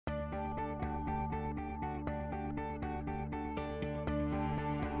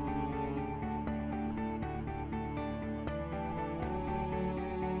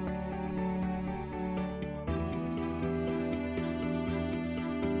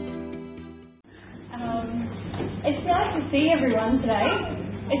great to see everyone today.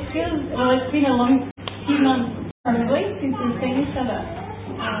 It's been a long few months probably since we've seen each other.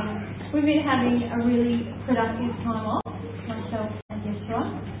 We've been having a really productive time off, myself and Yeshua.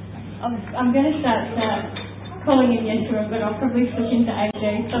 I'm going to start calling him Yeshua, but I'll probably switch into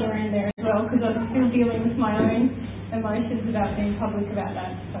AJ somewhere in there as well because I'm still dealing with my own emotions about being public about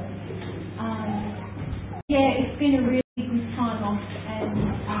that. So, it's been a really good time off,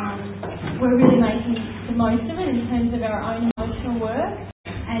 and we're really making the most of it in terms of our own emotional work.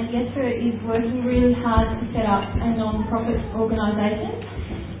 And Yeshua is working really hard to set up a non-profit organisation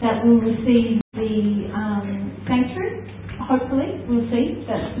that will receive the sanctuary. Hopefully, we'll see.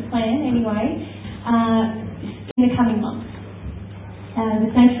 That's the plan anyway. In the coming months,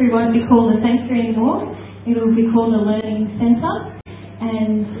 the sanctuary won't be called a sanctuary anymore. It will be called a learning centre,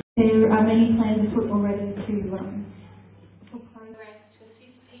 and there are many plans afoot already to programs to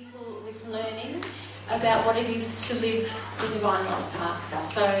assist people with learning about what it is to live the Divine Life path.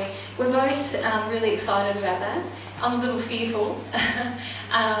 So we're both really excited about that. I'm a little fearful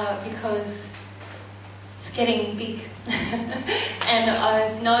because it's getting big. And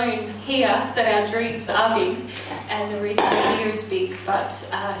I've known here that our dreams are big and the reason we're here is big, but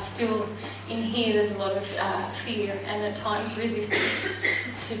still in here there's a lot of fear and at times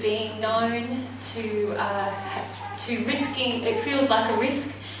resistance to being known, to risking. It feels like a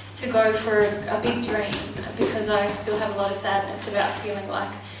risk to go for a big dream because I still have a lot of sadness about feeling like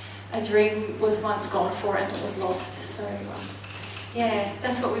a dream was once gone for and it was lost. So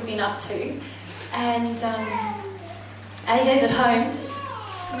that's what we've been up to. And AJ's at home,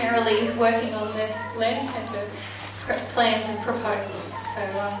 merrily working on the Learning Centre plans and proposals. So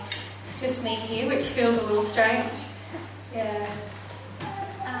it's just me here, which feels a little strange.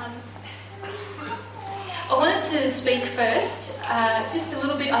 I wanted to speak first, just a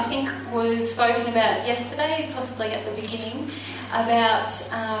little bit, I think, was spoken about yesterday, possibly at the beginning, about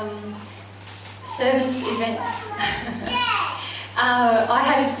servants' events. I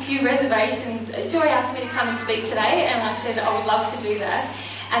had a few reservations. Joy asked me to come and speak today, and I said I would love to do that.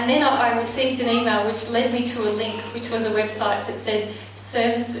 And then I received an email which led me to a link, which was a website that said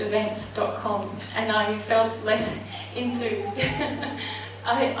servantsevents.com, and I felt less enthused.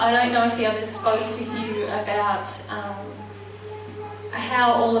 I don't know if the others spoke with you about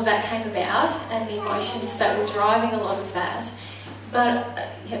how all of that came about and the emotions that were driving a lot of that. But,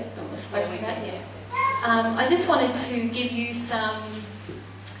 that was spoken about, I just wanted to give you some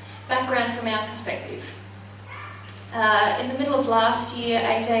background from our perspective. In the middle of last year,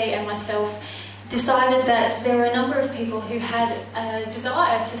 AJ and myself decided that there were a number of people who had a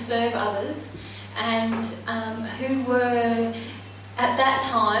desire to serve others and who were, at that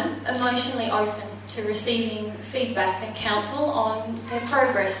time, emotionally open to receiving feedback and counsel on their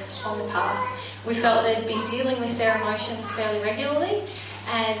progress on the path. We felt they'd been dealing with their emotions fairly regularly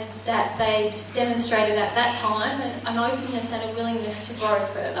and that they'd demonstrated at that time an openness and a willingness to grow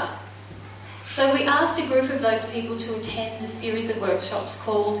further. So we asked a group of those people to attend a series of workshops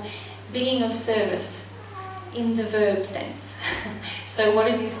called Being of Service, in the verb sense. So what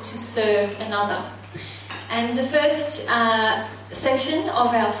it is to serve another. And the first section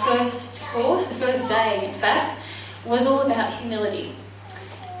of our first course, the first day in fact, was all about humility.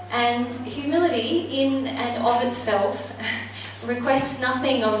 And humility in and of itself requests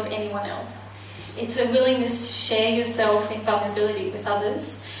nothing of anyone else. It's a willingness to share yourself in vulnerability with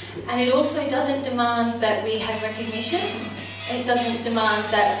others. And it also doesn't demand that we have recognition. It doesn't demand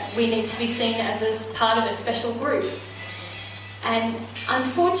that we need to be seen as a part of a special group. And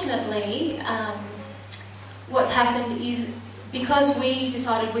unfortunately, what's happened is because we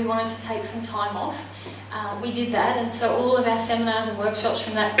decided we wanted to take some time off, we did that, and so all of our seminars and workshops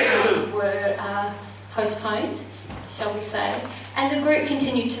from that group were postponed, shall we say, and the group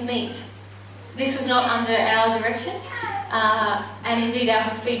continued to meet. This was not under our direction, and indeed our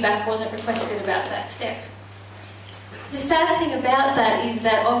feedback wasn't requested about that step. The sad thing about that is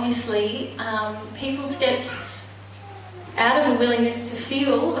that obviously people stepped out of a willingness to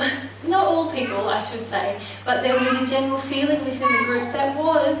feel, not all people I should say, but there was a general feeling within the group that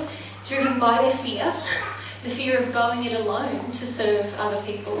was driven by their fear, the fear of going it alone to serve other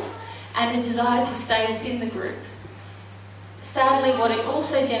people, and a desire to stay within the group. Sadly, what it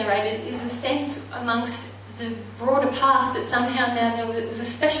also generated is a sense amongst the broader path that somehow now there was a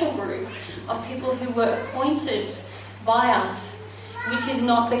special group of people who were appointed by us, which is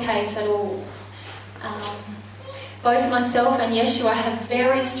not the case at all. Both myself and Yeshua have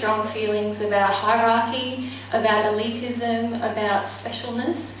very strong feelings about hierarchy, about elitism, about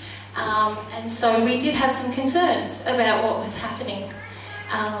specialness, and so we did have some concerns about what was happening.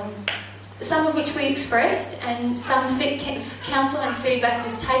 some of which we expressed, and some counsel and feedback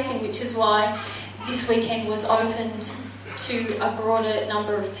was taken, which is why this weekend was opened to a broader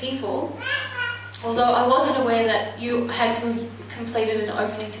number of people. Although I wasn't aware that you had to have completed an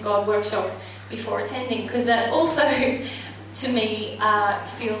Opening to God workshop before attending, because that also, to me,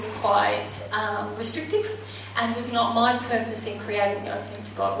 feels quite restrictive, and was not my purpose in creating the Opening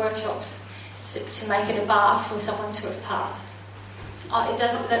to God workshops, to make it a bar for someone to have passed. It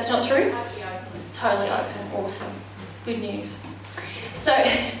doesn't. That's not true? Totally open. Awesome. Good news. So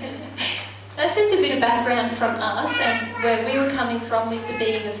that's just a bit of background from us and where we were coming from with the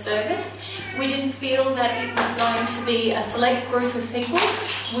being of service. We didn't feel that it was going to be a select group of people.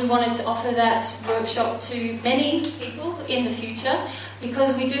 We wanted to offer that workshop to many people in the future,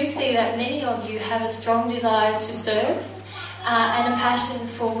 because we do see that many of you have a strong desire to serve and a passion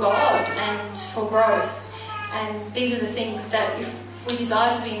for God and for growth. And these are the things that, if we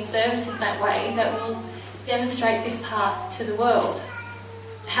desire to be in service in that way, that will demonstrate this path to the world.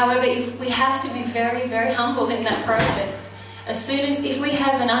 However, if we have to be very, very humble in that process. If we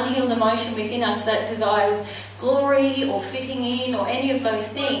have an unhealed emotion within us that desires glory or fitting in or any of those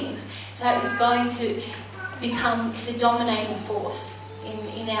things, that is going to become the dominating force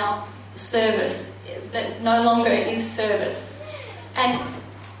in our service, that no longer is service. And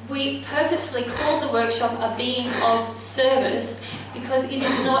we purposefully called the workshop a being of service because it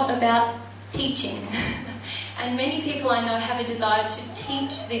is not about teaching. And many people I know have a desire to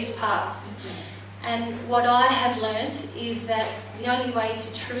teach this path. And what I have learnt is that the only way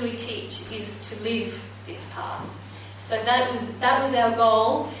to truly teach is to live this path. So that was our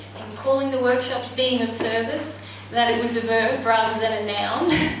goal in calling the workshop being of service, that it was a verb rather than a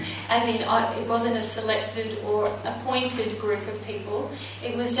noun, as in it wasn't a selected or appointed group of people.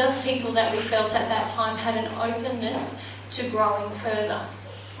 It was just people that we felt at that time had an openness to growing further.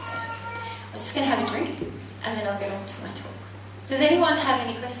 I'm just going to have a drink and then I'll get on to my talk. Does anyone have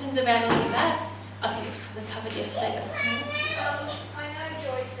any questions about any of that? I think it's probably covered yesterday. I know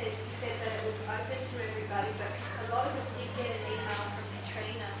Joy said that it was open to everybody, but a lot of us did get an email from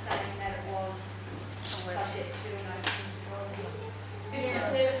Katrina saying that it was subject to an Opening to God. This was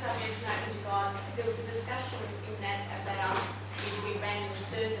never subject to an Opening to God. There was a discussion in that about if we ran the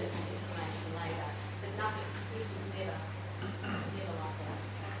service information later, but nothing. This was never like that.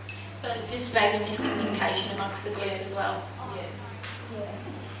 So just vague miscommunication amongst the group as well. Yeah.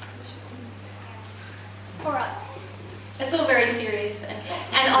 All right. It's all very serious, and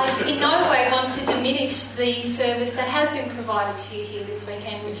I in no way want to diminish the service that has been provided to you here this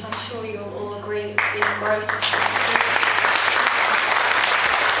weekend, which I'm sure you'll all agree it's been a growth.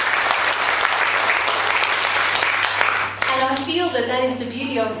 And I feel that is the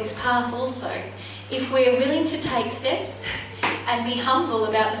beauty of this path also. If we're willing to take steps and be humble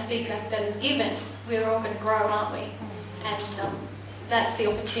about the feedback that is given, we're all going to grow, aren't we? And that's the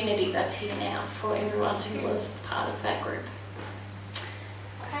opportunity that's here now for everyone who was part of that group.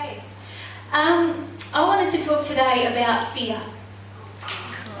 Okay. I wanted to talk today about fear.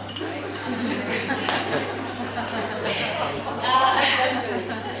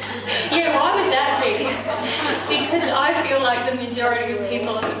 Yeah, why would that be? Because I feel like the majority of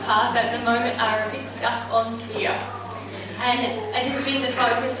people on the path at the moment are a bit stuck on fear. And it has been the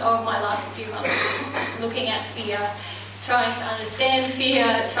focus of my last few months, looking at fear, trying to understand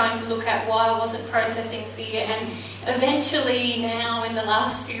fear, trying to look at why I wasn't processing fear, and eventually now in the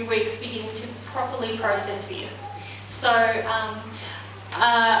last few weeks beginning to properly process fear. So I'm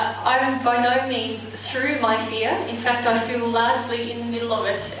by no means through my fear. In fact, I feel largely in the middle of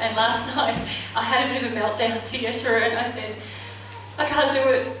it. And last night I had a bit of a meltdown to Yeshua and I said, I can't do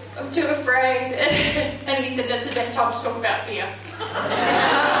it, I'm too afraid. And he said, that's the best time to talk about fear.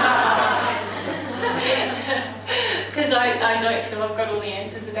 Because I don't feel I've got all the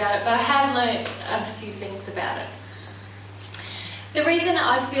answers about it, but I have learnt a few things about it. The reason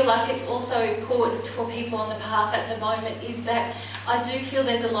I feel like it's also important for people on the path at the moment is that I do feel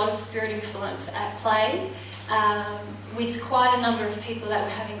there's a lot of spirit influence at play with quite a number of people that we're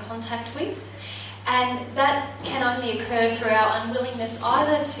having contact with. And that can only occur through our unwillingness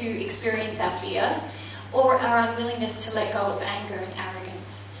either to experience our fear or our unwillingness to let go of anger and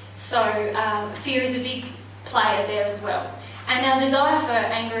arrogance. So fear is a big player there as well. And our desire for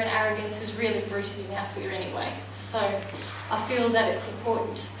anger and arrogance is really rooted in our fear anyway. So I feel that it's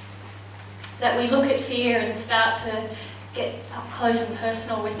important that we look at fear and start to get up close and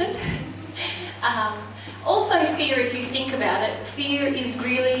personal with it. Also fear, if you think about it, fear is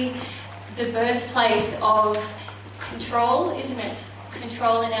really the birthplace of control, isn't it?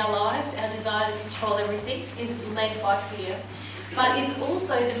 Control in our lives, our desire to control everything is led by fear. but it's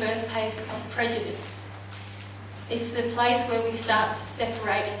also the birthplace of prejudice. It's the place where we start to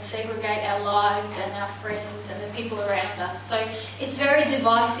separate and segregate our lives and our friends and the people around us. So it's very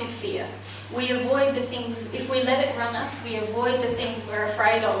divisive fear. We avoid the things, if we let it run us, we avoid the things we're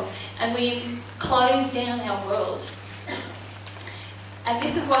afraid of, and we close down our world. And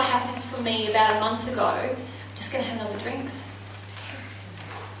this is what happened for me about a month ago. I'm just going to have another drink.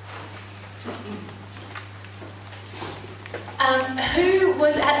 Who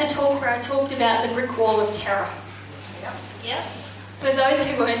was at the talk where I talked about the brick wall of terror? Yep. For those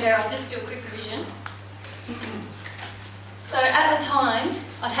who weren't there, I'll just do a quick revision. So at the time,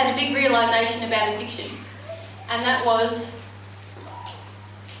 I'd had a big realisation about addictions, and that was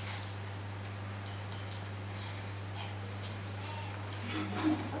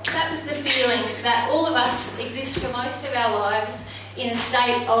the feeling that all of us exist for most of our lives in a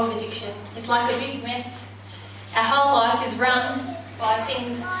state of addiction. It's like a big mess. Our whole life is run by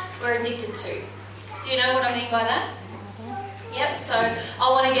things we're addicted to. Do you know what I mean by that? Yep, so I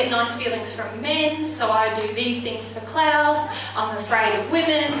want to get nice feelings from men, so I do these things for Klaus. I'm afraid of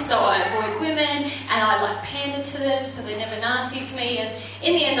women, so I avoid women, and I like pander to them, so they're never nasty to me, and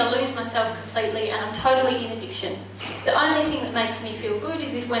in the end I lose myself completely, and I'm totally in addiction. The only thing that makes me feel good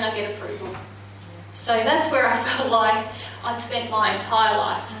is when I get approval. So that's where I felt like I'd spent my entire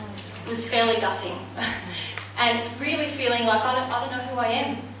life. It was fairly gutting. And really feeling like I don't know who I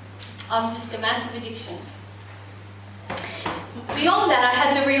am. I'm just a mass of addictions. Beyond that, I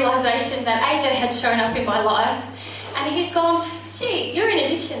had the realisation that AJ had shown up in my life, and he'd gone, gee, you're in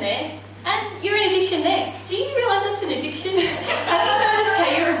addiction there, and you're in addiction there. Do you realise that's an addiction? Have you noticed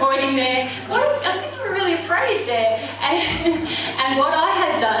how you're avoiding there? I think you were really afraid there. And what I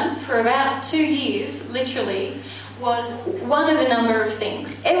had done for about 2 years, literally, was one of a number of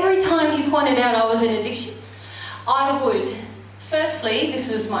things. Every time he pointed out I was in addiction, I would, firstly,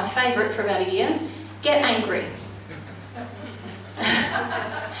 this was my favourite for about a year, get angry.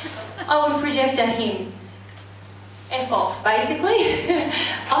 I would project at him, F off, basically.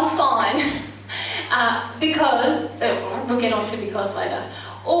 I'm fine. Because, we'll get on to because later.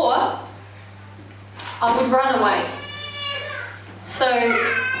 Or, I would run away. So,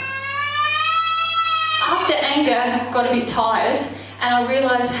 after anger got a bit tired, and I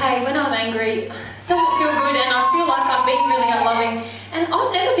realised, hey, when I'm angry, it doesn't feel good, and I feel like I'm being really unloving. And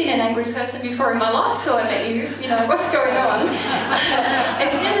I've never been an angry person before in my life till I met you. You know, what's going on?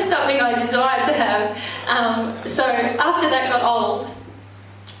 It's never something I desired to have. So after that got old,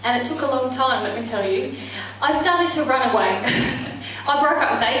 and it took a long time, let me tell you, I started to run away. I broke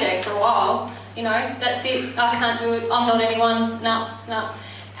up with AJ for a while. You know, that's it. I can't do it. I'm not anyone. No.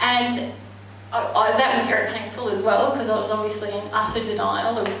 And that was very painful as well, because I was obviously in utter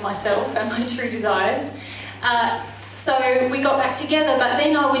denial of myself and my true desires. So we got back together, but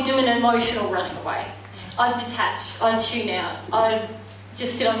then I would do an emotional running away. I'd detach, I'd tune out, I'd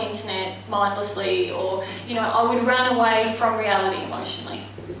just sit on the internet mindlessly, or, you know, I would run away from reality emotionally.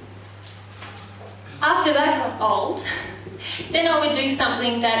 After that got old, then I would do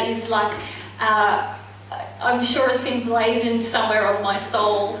something that is like, I'm sure it's emblazoned somewhere on my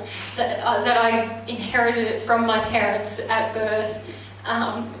soul, that I inherited it from my parents at birth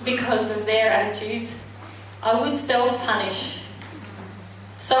because of their attitudes. I would self-punish.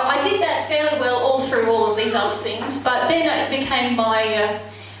 So I did that fairly well all through all of these other things, but then it became my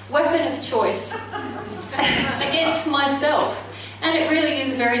weapon of choice against myself. And it really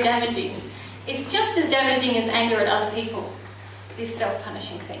is very damaging. It's just as damaging as anger at other people, this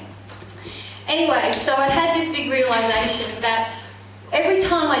self-punishing thing. Anyway, so I had this big realisation that every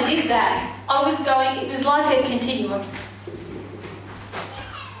time I did that, it was like a continuum.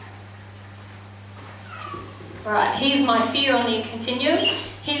 Right, here's my fear on the continuum,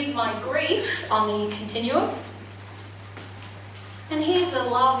 here's my grief on the continuum, and here's a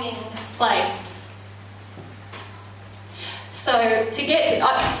loving place. So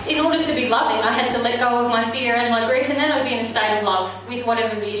in order to be loving, I had to let go of my fear and my grief, and then I'd be in a state of love with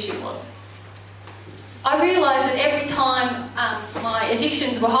whatever the issue was. I realised that every time my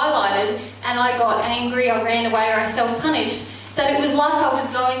addictions were highlighted and I got angry, I ran away, or I self-punished, that it was like I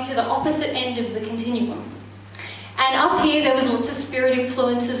was going to the opposite end of the continuum. And up here there was lots of spirit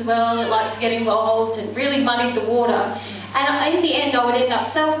influence as well that liked to get involved and really muddied the water. And in the end I would end up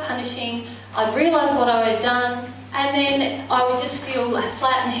self-punishing, I'd realise what I had done, and then I would just feel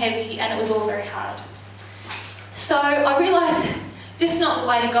flat and heavy, and it was all very hard. So I realised this is not the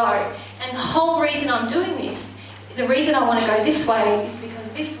way to go. And the whole reason I'm doing this, the reason I want to go this way, is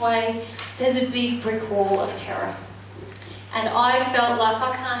because this way there's a big brick wall of terror. And I felt like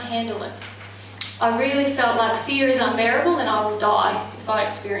I can't handle it. I really felt like fear is unbearable and I will die if I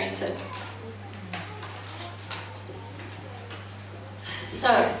experience it. So,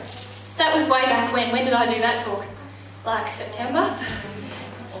 that was way back when. When did I do that talk? Like September?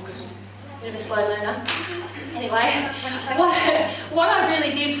 August. Bit of a slow learner. Anyway, what I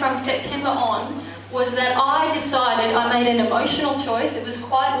really did from September on was that I decided, I made an emotional choice. It was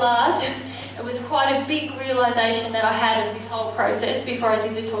quite large. It was quite a big realisation that I had of this whole process before I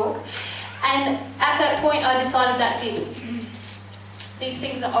did the talk. And at that point I decided that's it. These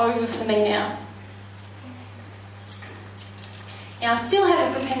things are over for me now. Now I still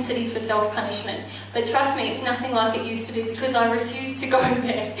have a propensity for self-punishment, but trust me, it's nothing like it used to be because I refuse to go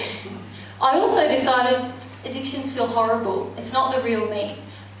there. I also decided addictions feel horrible. It's not the real me.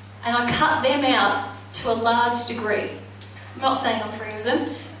 And I cut them out to a large degree. I'm not saying I'm free of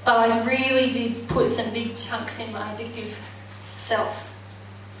them, but I really did put some big chunks in my addictive self.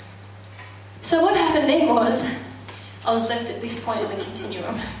 So what happened then was, I was left at this point in the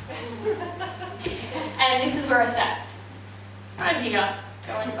continuum. And this is where I sat. Right here,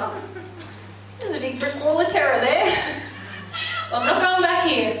 going, oh, there's a big brick wall of terror there. I'm not going back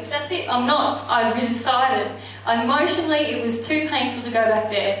here. That's it, I'm not. I've decided. Emotionally, it was too painful to go back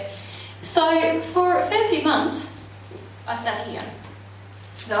there. So for a fair few months, I sat here,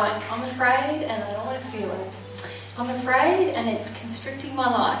 going, I'm afraid and I don't want to feel it. I'm afraid and it's constricting my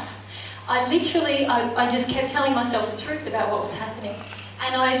life. I just kept telling myself the truth about what was happening.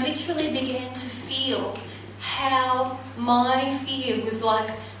 And I literally began to feel how my fear was like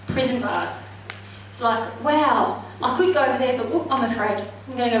prison bars. It's like, wow, I could go over there, but whoop, I'm afraid.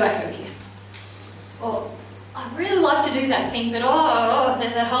 I'm going to go back over here. Or, I really like to do that thing, but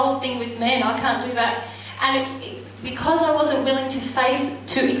there's that whole thing with men, I can't do that. And because I wasn't willing to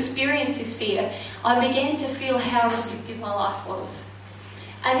experience this fear, I began to feel how restrictive my life was.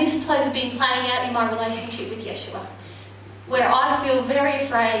 And this has been playing out in my relationship with Yeshua, where I feel very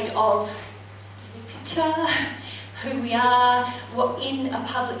afraid of the picture, who we are, in a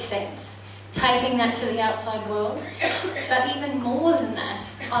public sense, taking that to the outside world. But even more than that,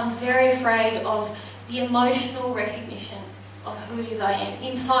 I'm very afraid of the emotional recognition of who it is I am,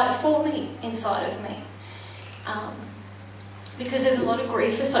 inside of me. Because there's a lot of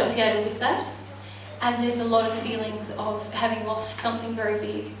grief associated with that. And there's a lot of feelings of having lost something very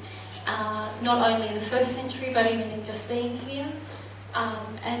big, not only in the first century, but even in just being here.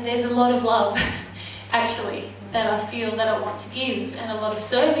 And there's a lot of love, actually, that I feel that I want to give, and a lot of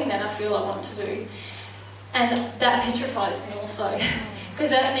serving that I feel I want to do. And that petrifies me also, because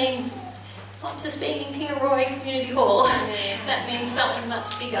that means not just being in Kingaroy Community Hall, that means something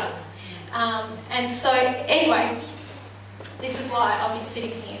much bigger. And so, anyway, this is why I've been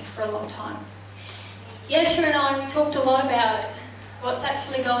sitting here for a long time. Yeshua and I, we talked a lot about what's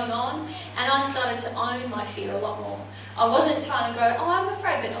actually going on, and I started to own my fear a lot more. I wasn't trying to go, oh, I'm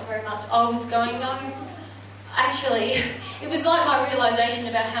afraid, but not very much. I was going, no, actually, it was like my realisation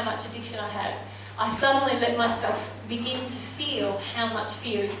about how much addiction I had. I suddenly let myself begin to feel how much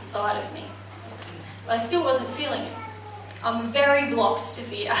fear is inside of me. But I still wasn't feeling it. I'm very blocked to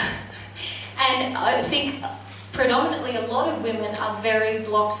fear. And I think predominantly a lot of women are very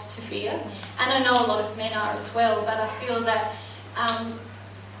blocked to fear, and I know a lot of men are as well, but I feel that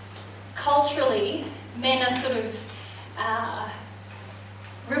culturally men are sort of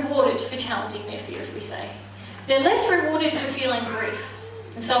rewarded for challenging their fear, if we say. They're less rewarded for feeling grief,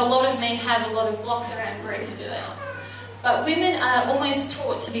 and so a lot of men have a lot of blocks around grief, do they not? But women are almost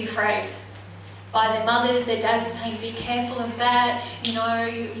taught to be afraid by their mothers. Their dads are saying, be careful of that, you know,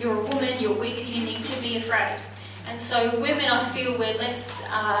 you're a woman, you're weaker, you need to be afraid. And so women, I feel, we're less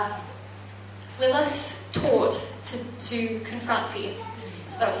taught to confront fear.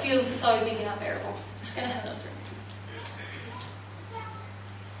 So it feels so big and unbearable. Just going to have another drink.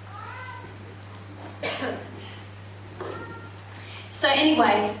 So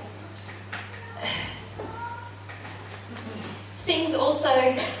anyway, things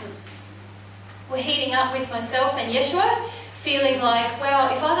also were heating up with myself and Yeshua, feeling like, well,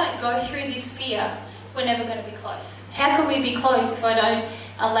 if I don't go through this fear, we're never going to be close. How can we be close if I don't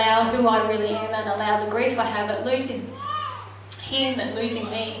allow who I really am and allow the grief I have at losing him and losing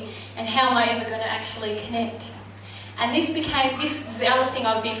me, and how am I ever going to actually connect? And this is the other thing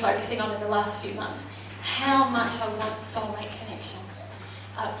I've been focusing on in the last few months, how much I want soulmate connection.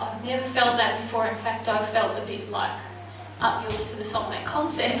 I've never felt that before. In fact, I've felt a bit like up yours to the soulmate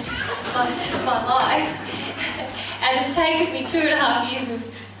concept most of my life. And it's taken me 2.5 years of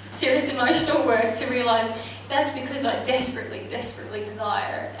serious emotional work to realise that's because I desperately, desperately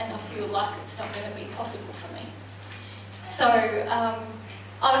desire it, and I feel like it's not going to be possible for me. So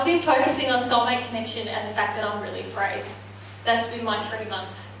I've been focusing on soulmate connection and the fact that I'm really afraid. That's been my 3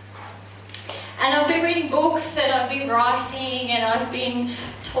 months. And I've been reading books, and I've been writing, and I've been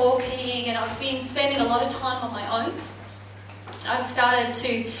talking, and I've been spending a lot of time on my own. I've started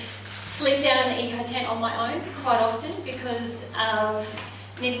to sleep down in the eco tent on my own quite often because of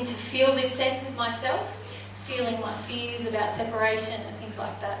needing to feel this sense of myself, feeling my fears about separation and things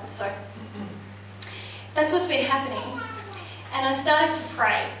like that. So that's what's been happening. And I started to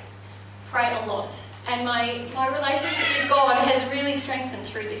pray a lot. And my relationship with God has really strengthened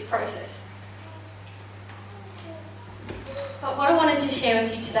through this process. But what I wanted to share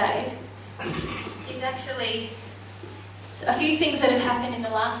with you today is actually a few things that have happened in the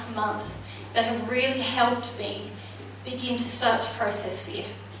last month that have really helped me begin to start to process fear.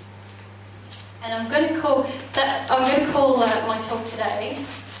 And I'm going to call my talk today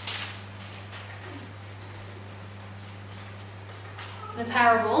the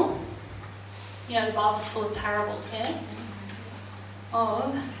parable. You know, the Bible's full of parables, yeah?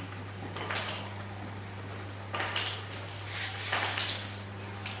 Of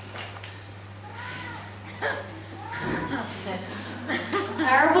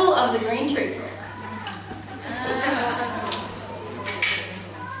parable of the green tree frog.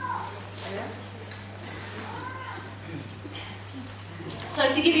 So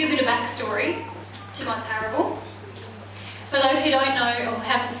to give you a bit of backstory to my parable, for those who don't know or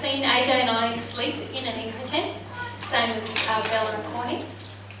haven't seen, AJ and I sleep in an eco tent, same with Bella and Corny.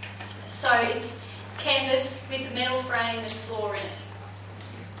 So it's canvas with a metal frame and floor in it.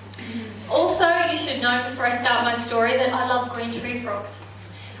 Also, you should know before I start my story that I love green tree frogs.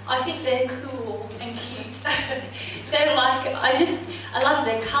 I think they're cool and cute. They're like, I love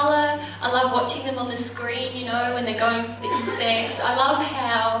their colour. I love watching them on the screen, you know, when they're going for the insects. I love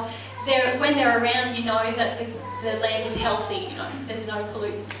how when they're around, you know that the land is healthy, you know, there's no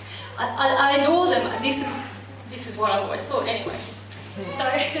pollutants. I adore them. This is what I've always thought anyway. So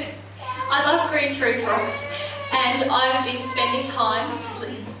I love green tree frogs, and I've been spending time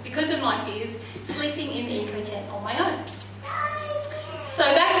because of my fears, sleeping in the eco tent on my own. So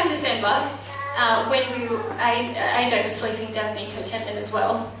back in December, when AJ was sleeping down in the eco tent then as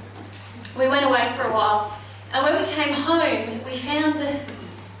well, we went away for a while, and when we came home, we found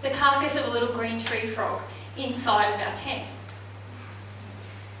the carcass of a little green tree frog inside of our tent.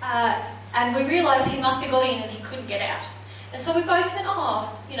 And we realised he must have got in and he couldn't get out. And so we both went,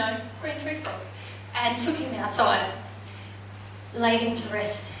 green tree frog, and took him outside, laid him to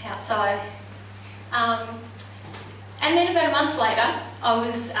rest outside. And then about a month later, I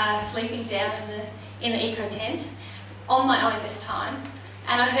was sleeping down in the eco tent, on my own this time,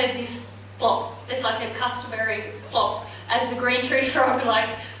 and I heard this plop. There's like a customary plop as the green tree frog, like,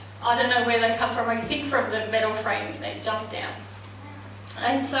 I don't know where they come from, I think from the metal frame, they jumped down.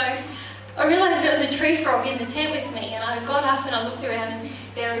 And so I realised there was a tree frog in the tent with me, and I got up and I looked around and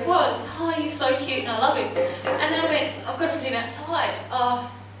there he was. Oh, he's so cute and I love him. And then I went, I've got to put him outside. Oh,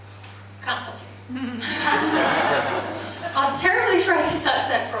 can't touch him. I'm terribly afraid to touch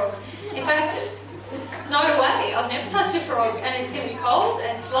that frog. In fact, no way, I've never touched a frog, and it's going to be cold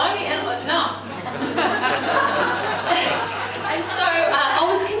and slimy and no. And so I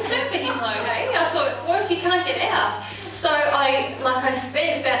was concerned for him though, hey? I thought, what if you can't get out? So I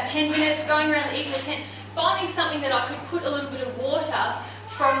spent about 10 minutes going around the eco tent, finding something that I could put a little bit of water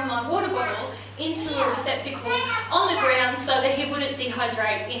from my water bottle into a receptacle on the ground so that he wouldn't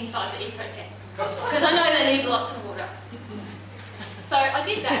dehydrate inside the eco tent. Because I know they need lots of water. So I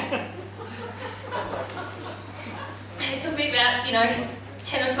did that. It took me about,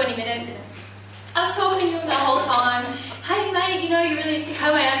 10 or 20 minutes. I was talking to him the whole time. Hey mate, you really need to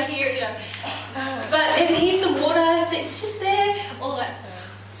come out of here, But here's some water, it's just there, all that.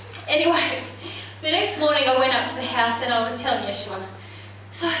 Anyway, the next morning I went up to the house and I was telling Yeshua,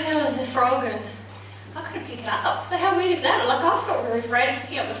 so there was a frog and I couldn't pick it up. So how weird is that? I felt really afraid of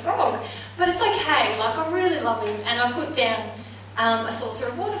picking up the frog. But it's okay, I really love him. And I put down a saucer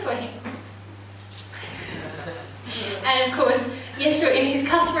of water for him. And of course, Yeshua, in his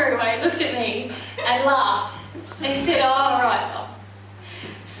customary way, looked at me and laughed. And he said, oh, right, Tom.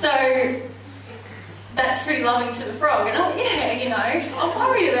 So that's pretty loving to the frog. And I went, yeah, I'm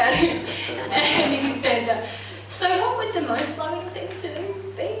worried about him. And he said, so what would the most loving thing to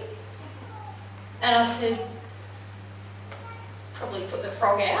do be? And I said, probably put the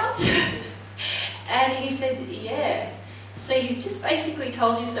frog out. And he said, yeah. So you just basically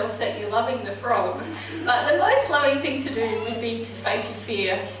told yourself that you're loving the frog, but the most loving thing to do would be to face your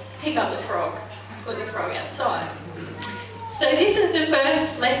fear, pick up the frog, put the frog outside. So this is the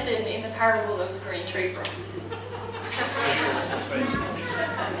first lesson in the parable of the green tree frog.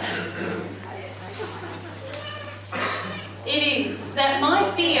 It is that my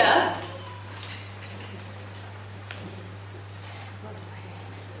fear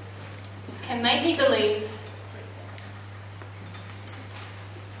can make me believe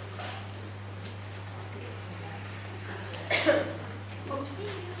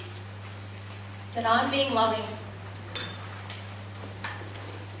that I'm being loving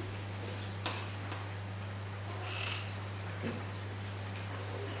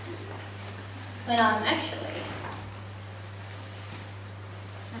when I'm actually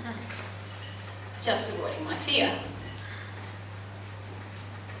just avoiding my fear.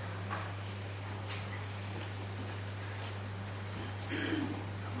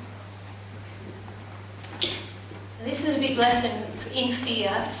 And this is a big lesson in fear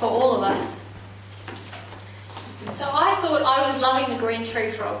for all of us. So I thought I was loving the green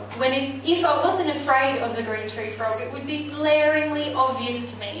tree frog, when if I wasn't afraid of the green tree frog, it would be glaringly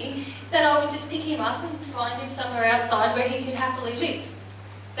obvious to me that I would just pick him up and find him somewhere outside where he could happily live.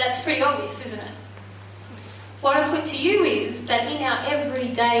 That's pretty obvious, isn't it? What I put to you is that in our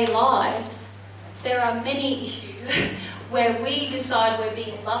everyday lives, there are many issues where we decide we're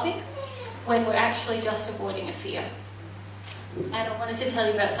being loving when we're actually just avoiding a fear. And I wanted to tell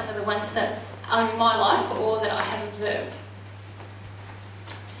you about some of the ones that are in my life or that I have observed.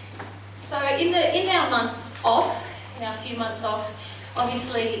 So in our months off, in our few months off,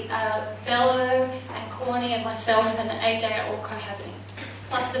 obviously Bella and Corny and myself and AJ are all cohabiting.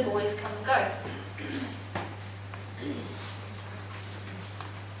 Plus the boys come and go.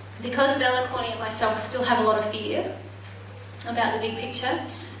 Because Bella, Corny and myself still have a lot of fear about the big picture,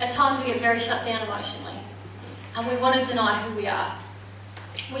 at times we get very shut down emotionally. And we want to deny who we are.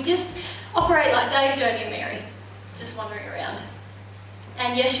 We just operate like Dave, Jody and Mary, just wandering around.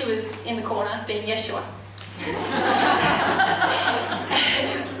 And Yeshua's in the corner, being Yeshua.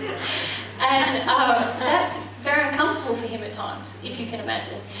 And that's very uncomfortable for him at times, if you can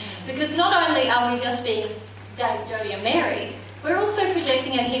imagine. Because not only are we just being Dave, Jody and Mary, we're also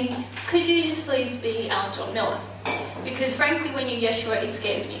projecting at him, could you just please be John Miller? Because frankly, when you're Yeshua, it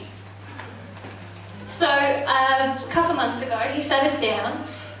scares me. So a couple of months ago, he sat us down.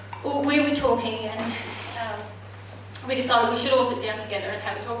 We were talking and we decided we should all sit down together and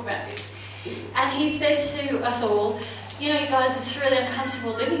have a talk about this. And he said to us all, you know, you guys, it's really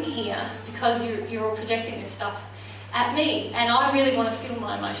uncomfortable living here because you're all projecting this stuff at me. And I really want to feel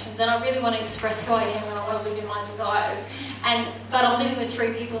my emotions and I really want to express who I am and I want to live in my desires. But I'm living with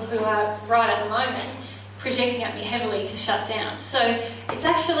three people who are, right at the moment, projecting at me heavily to shut down. So it's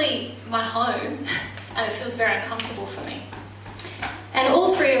actually my home and it feels very uncomfortable for me. And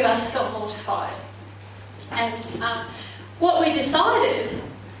all three of us felt mortified. And what we decided,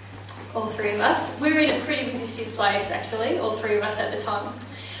 all three of us, we were in a pretty resistive place actually, all three of us at the time.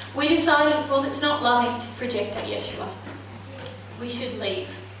 We decided, well, it's not loving to project at Yeshua. We should leave.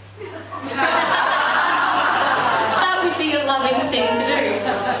 That would be a loving thing to do.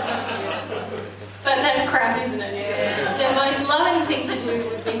 But that's crap, isn't it? Yeah. The most loving thing to do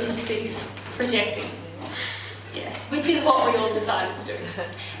would be to cease projecting. Yeah, which is what we all decided to do.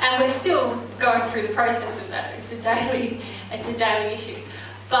 And we're still going through the process of that. It's a daily issue.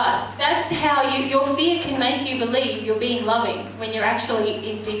 But that's how your fear can make you believe you're being loving when you're actually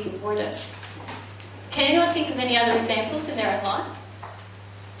in deep avoidance. Can anyone think of any other examples in their own life?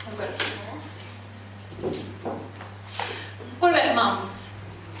 I've got a few more. What about mums?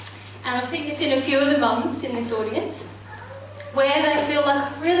 And I've seen this in a few of the mums in this audience, where they feel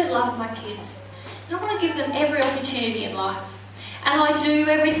like, I really love my kids. And I want to give them every opportunity in life. And I do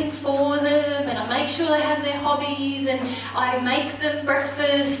everything for them, and I make sure they have their hobbies, and I make them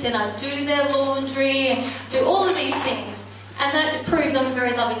breakfast, and I do their laundry, and do all of these things. And that proves I'm a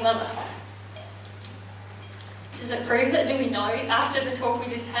very loving mother. Does it prove that? Do we know, after the talk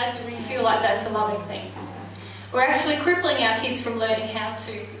we just had, do we feel like that's a loving thing? We're actually crippling our kids from learning how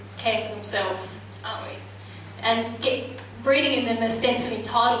to care for themselves, aren't we? And breeding in them a sense of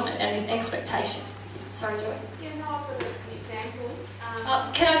entitlement and expectation. Sorry, Joy. Yeah, no, I've got an example.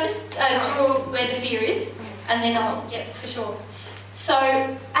 Can I just draw where the fear is? And then yeah, for sure. So,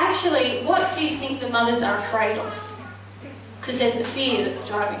 actually, what do you think the mothers are afraid of? Because there's a fear that's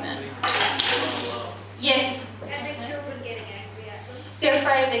driving that. Yes? And their children getting angry at them. They're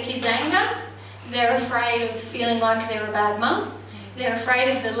afraid of their kids' anger. They're afraid of feeling like they're a bad mum. They're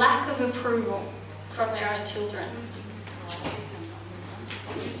afraid of the lack of approval from their own children.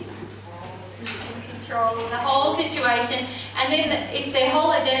 Control the whole situation, and then if their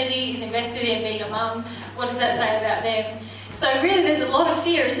whole identity is invested in being a mum, what does that say about them? So really there's a lot of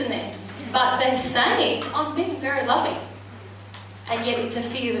fear, isn't there? But they're saying, I'm being very loving. and yet it's a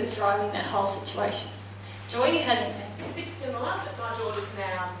fear that's driving that whole situation. Joy, you had an example. It's a bit similar, but my daughter's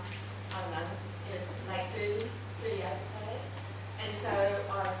now, I don't know, in her late 30s, 38, say. And so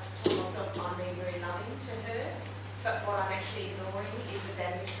I told myself I'm being very loving to her, but what I'm actually ignoring is the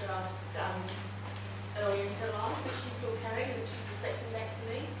damage that I've done earlier in her life, which she's still carrying, and she's reflecting back to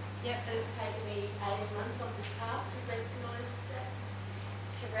me. Yep. And it's taken me 18 months on this path to recognise that.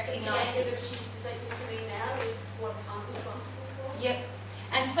 To The recognise. anger that she's reflecting to me now is what I'm responsible for. Yep.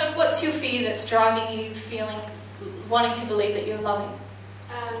 And so what's your fear that's driving you wanting to believe that you're loving?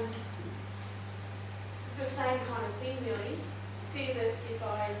 The same kind of thing, really. Fear that if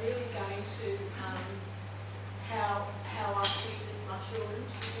I really go into how I've treated my children,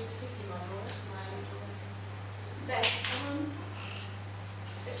 particularly my daughter, my own daughter,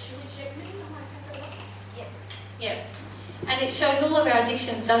 that she'll reject me, I might have that up. Yep. Yep. And it shows all of our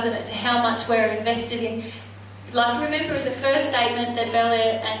addictions, doesn't it, to how much we're invested in. Like, remember the first statement that Bella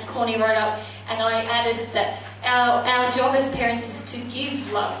and Corny wrote up, and I added that our job as parents is to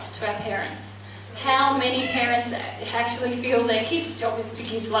give love to our parents. How many parents actually feel their kids' job is to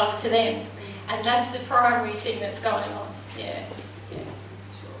give love to them? And that's the primary thing that's going on. Yeah.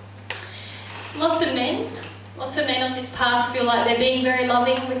 Lots of men on this path feel like they're being very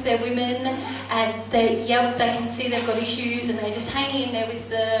loving with their women, and they can see they've got issues, and they're just hanging in there with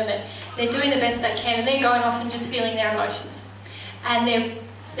them, and they're doing the best they can, and they're going off and just feeling their emotions. And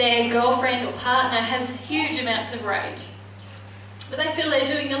their girlfriend or partner has huge amounts of rage. But they feel they're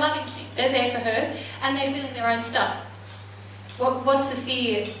doing the loving thing. They're there for her, and they're feeling their own stuff. What's the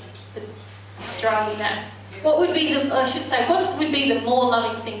fear that's driving that? What would be the more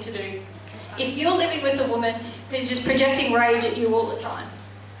loving thing to do? If you're living with a woman who's just projecting rage at you all the time.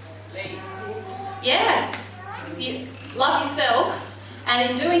 Yeah. You love yourself,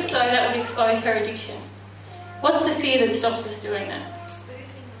 and in doing so, that would expose her addiction. What's the fear that stops us doing that?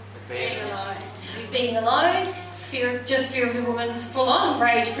 Being alone. Fear of the woman's full-on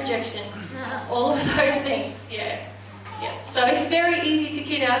rage projection. All of those things. Yeah. So it's very easy to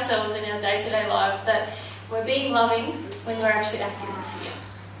kid ourselves in our day-to-day lives that we're being loving when we're actually acting in fear.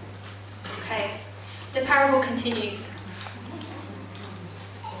 Okay. The parable continues.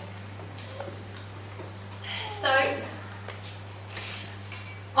 So,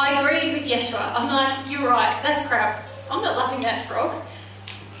 I agreed with Yeshua. I'm like, you're right, that's crap. I'm not loving that frog.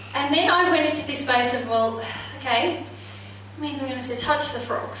 And then I went into this space of, well, okay, it means I'm going to have to touch the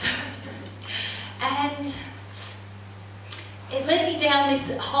frogs. And it led me down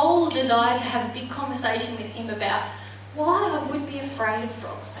this whole desire to have a big conversation with him about why I would be afraid of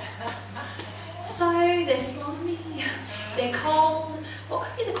frogs. So they're slimy, they're cold. What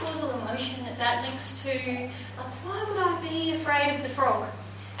could be the causal emotion that links to? Like, why would I be afraid of the frog?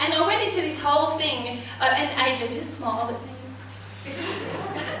 And I went into this whole thing, and AJ just smiled at me.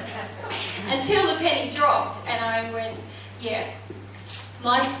 Until the penny dropped, and I went, yeah,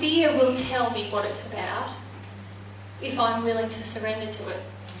 my fear will tell me what it's about if I'm willing to surrender to it.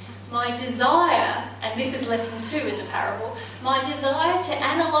 My desire, and this is lesson 2 in the parable, my desire to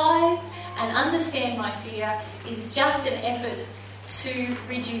analyse and understand my fear is just an effort to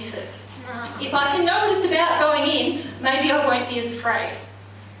reduce it. If I can know what it's about going in, maybe I won't be as afraid.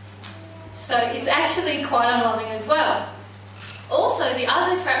 So it's actually quite unloving as well. Also, the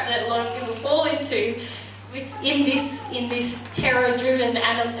other trap that a lot of people fall into in this terror-driven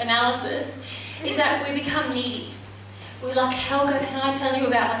analysis is that we become needy. We're like, Helga, can I tell you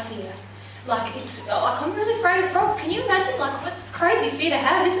about my fear? Like, I'm really afraid of frogs. Can you imagine? Like, what's crazy fear to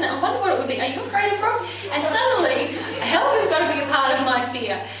have, isn't it? I wonder what it would be. Are you afraid of frogs? And suddenly, Helga's got to be a part of my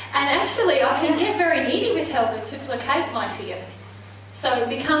fear. And actually, I can get very needy with Helga to placate my fear. So it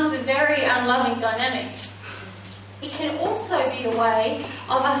becomes a very unloving dynamic. It can also be a way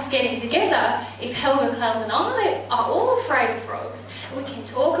of us getting together if Helga, Klaus and I are all afraid of frogs. We can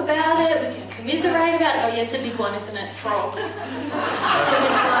talk about it, we can commiserate about it. Oh yeah, it's a big one, isn't it? Frogs. It's a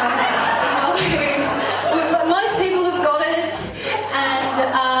big one. Most people have got it,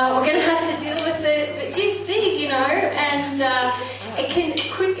 and we're going to have to deal with it. But gee, it's big, and it can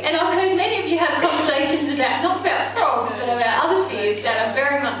quick. And I've heard many of you have conversations about, not about frogs, but about other fears that are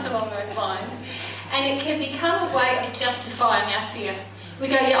very much along those lines. And it can become a way of justifying our fear. We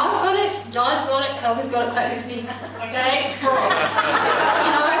go, yeah, I've got it, Jai's got it, Helga's got it, Claire's big, okay, frogs.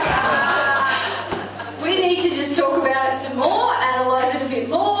 We need to just talk about it some more, analyse it a bit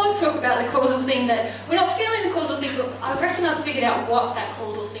more, talk about the causal thing that, we're not feeling the causal thing, but I reckon I've figured out what that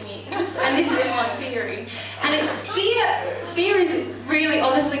causal thing is. And this is my theory. And fear is really,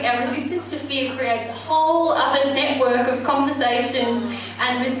 honestly, our resistance to fear creates a whole other network of conversations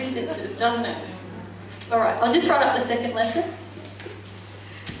and resistances, doesn't it? All right, I'll just write up the second lesson.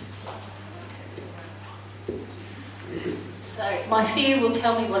 So my fear will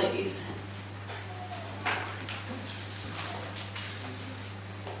tell me what it is.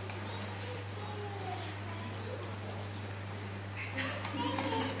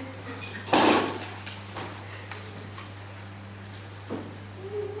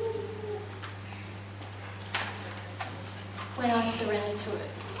 When I surrender to it.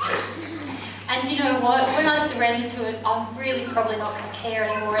 And you know what? When I surrender to it, I'm really probably not going to care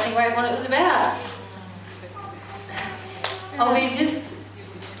anymore anyway what it was about. I'll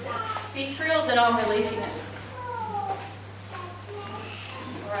be thrilled that I'm releasing it.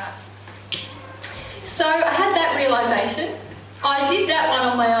 Alright. So I had that realisation. I did that one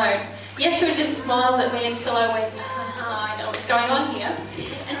on my own. Yeshua just smiled at me until I went, I know what's going on here.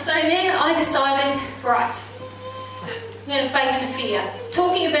 And so then I decided, right, I'm going to face the fear.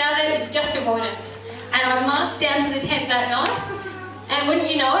 Talking about it is just avoidance. And I marched down to the tent that night, and wouldn't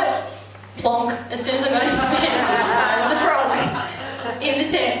you know it, plonk, as soon as I got into bed, there's a frog in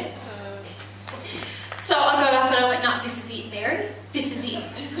the tent. So I got up and I went, no, this is it, Mary. This is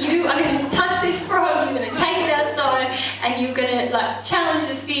it. You are going to touch this frog, you're going to take it outside, and you're going to challenge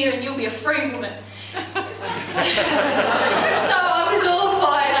the fear, and you'll be a free woman. So I was all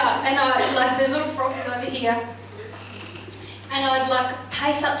fired up, and the little frog was over here. And I'd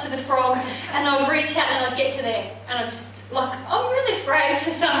pace up to the frog, and I'd reach out and I'd get to there, and I'd just I'm really afraid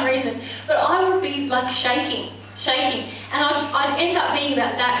for some reason, but I would be shaking, and I'd end up being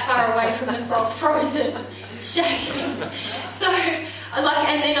about that far away from the frog, frozen, shaking. So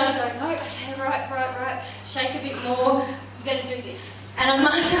and then I'd go, no, okay, right, shake a bit more, you're going to do this. And I'd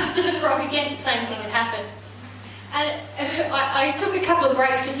march up to the frog again, same thing had happened. And I took a couple of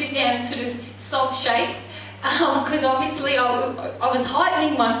breaks to sit down and sort of sob shake, because obviously I was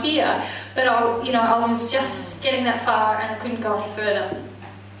heightening my fear, but I was just getting that far and I couldn't go any further.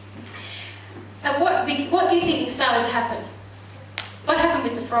 And what do you think started to happen? What happened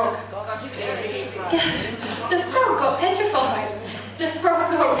with the frog? The frog got petrified. The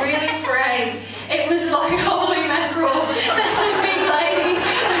frog got really afraid. It was like, holy mackerel, that's a big lady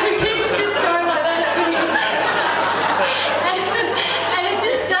who keeps just going like that at me. And it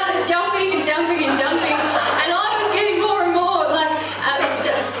just started jumping. And I was getting more and more a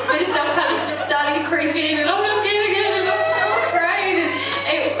bit of self-punishment started to creep in, and I'm not getting it, and I'm so afraid.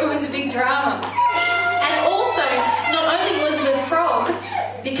 And it was a big drama. And also, not only was the frog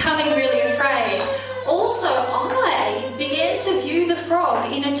becoming really afraid, also I began to view the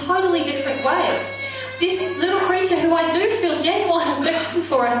frog in a totally different way. This little creature who I do feel genuine affection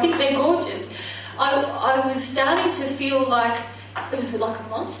for, I think they're gorgeous, I was starting to feel like it was like a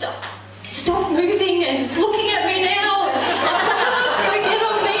monster. Stop moving, and it's looking at me now, and it's going to get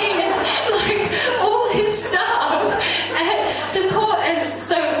on me, and all this stuff. And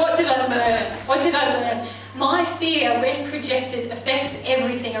so what did I learn? My fear, when projected, affects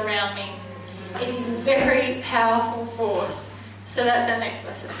everything around me. It is a very powerful force. So that's our next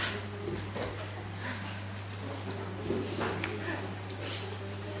lesson.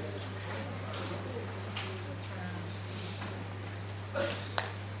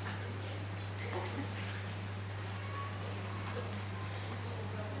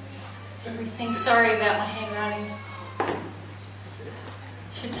 Everything. Sorry about my handwriting.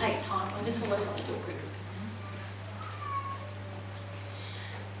 Should take time. I just always want to do it quickly.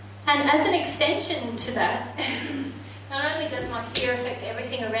 And as an extension to that, not only does my fear affect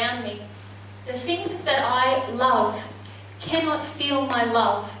everything around me, the things that I love cannot feel my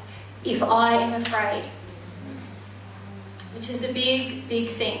love if I am afraid, which is a big, big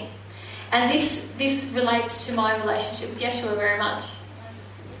thing. And this relates to my relationship with Yeshua very much.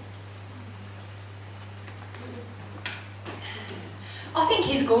 I think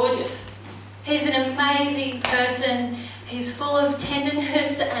he's gorgeous. He's an amazing person. He's full of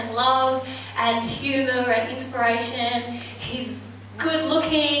tenderness and love and humour and inspiration. He's good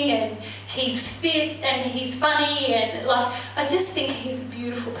looking and he's fit and he's funny, and I just think he's a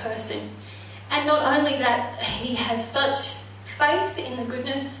beautiful person. And not only that, he has such faith in the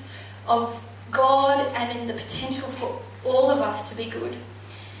goodness of God and in the potential for all of us to be good.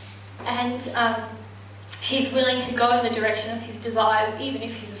 And he's willing to go in the direction of his desires even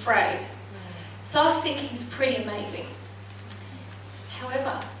if he's afraid. So I think he's pretty amazing.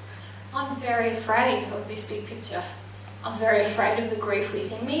 However, I'm very afraid of this big picture. I'm very afraid of the grief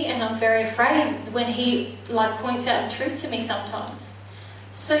within me, and I'm very afraid when he points out the truth to me sometimes.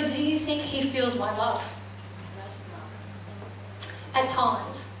 So do you think he feels my love? At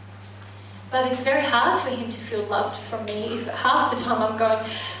times. But it's very hard for him to feel loved from me if half the time I'm going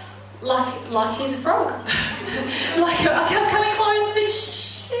like he's a frog. I'm coming close, but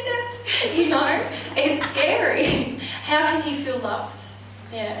shit, it's scary. How can he feel loved?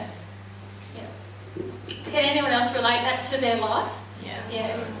 Yeah. Can anyone else relate that to their life?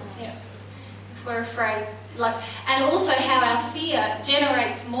 Yeah. If we're afraid. And also how our fear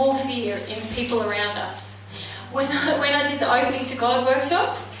generates more fear in people around us. When I did the Opening to God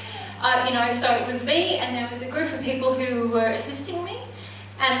workshops, so it was me and there was a group of people who were assisting me,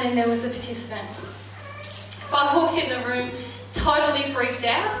 and then there was the participants. If I walked in the room totally freaked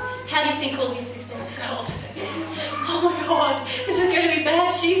out, how do you think all the assistants felt? Oh my God, this is going to be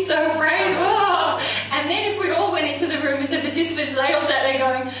bad, she's so afraid. Oh. And then if we all went into the room with the participants, they all sat there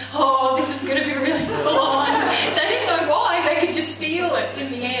going, oh, this is going to be really full on. They didn't know why, they could just feel it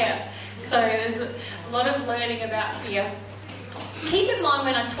in the air. So there's a lot of learning about fear. Keep in mind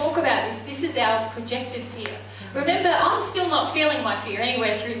when I talk about this is our projected fear. Remember, I'm still not feeling my fear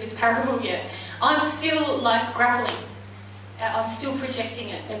anywhere through this parable yet. I'm still grappling. I'm still projecting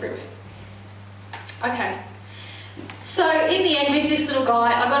it everywhere. Okay. So in the end with this little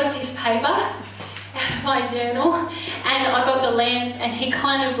guy, I got a piece of paper out of my journal and I got the lamp, and he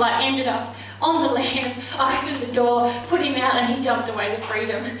kind of ended up on the lamp. I opened the door, put him out, and he jumped away to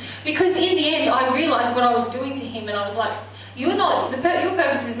freedom. Because in the end I realised what I was doing to him, and I was like, your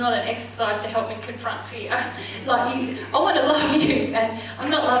purpose is not an exercise to help me confront fear. I want to love you, and I'm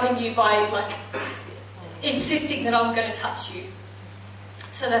not loving you by insisting that I'm going to touch you.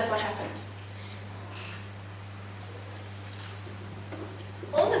 So that's what happened.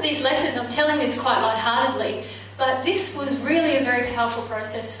 All of these lessons, I'm telling this quite lightheartedly, but this was really a very powerful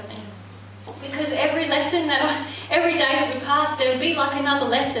process for me. Because every lesson every day that would pass, there would be another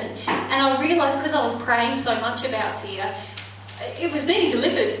lesson. And I realised, because I was praying so much about fear, it was being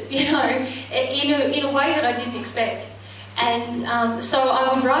delivered, in a way that I didn't expect. And so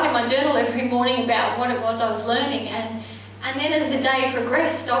I would write in my journal every morning about what it was I was learning. And then as the day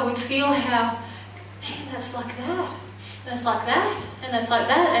progressed, I would feel how, man, that's like that. And it's like that, and that's like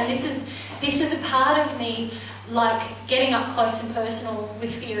that. And this is a part of me, getting up close and personal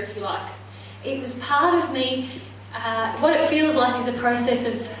with fear, if you like. It was part of me, what it feels like is a process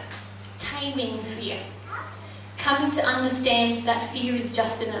of taming fear. Coming to understand that fear is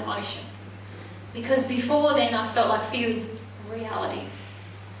just an emotion. Because before then I felt like fear is reality.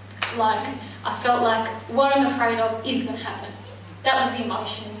 I felt like what I'm afraid of is going to happen. That was the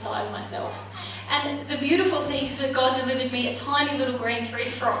emotion inside of myself. And the beautiful thing is that God delivered me a tiny little green tree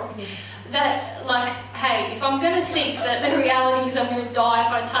frog. That, hey, if I'm going to think that the reality is I'm going to die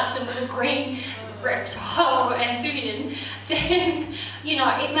if I touch a little green reptile or amphibian, then,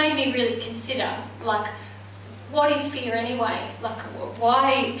 it made me really consider, what is fear anyway?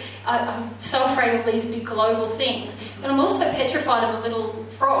 Why? I'm so afraid of these big global things. But I'm also petrified of a little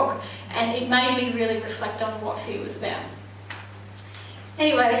frog. And it made me really reflect on what fear was about.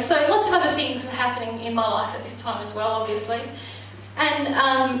 Anyway, so lots of other things were happening in my life at this time as well, obviously. And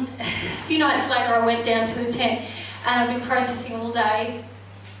a few nights later I went down to the tent, and I've been processing all day.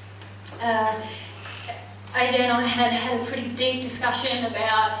 AJ and I had a pretty deep discussion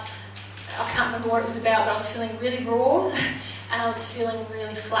about, I can't remember what it was about, but I was feeling really raw and I was feeling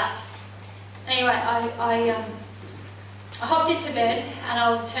really flat. Anyway, I hopped into bed and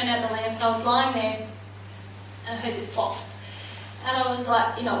I turned out the lamp, and I was lying there and I heard this plop. And I was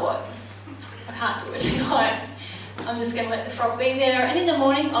like, you know what, I can't do it tonight. I'm just going to let the frog be there, and in the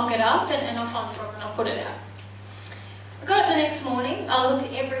morning I'll get up and I'll find the frog and I'll put it out. I got up the next morning, I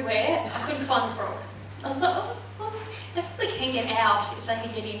looked everywhere, I couldn't find the frog. I was like, they probably can get out if they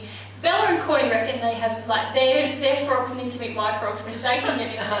can get in. Bella and Courtney reckon they have, their frogs need to meet my frogs because they can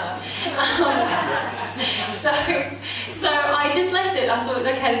get in. So I just left it. I thought,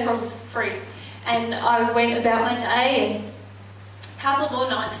 okay, the frog's free. And I went about my day, and a couple more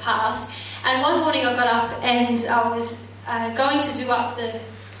nights passed. And one morning I got up and I was going to do up the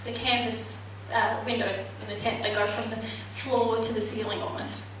campus windows in the tent. They go from the floor to the ceiling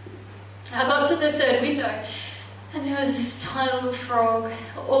almost. I got to the third window, and there was this tiny little frog,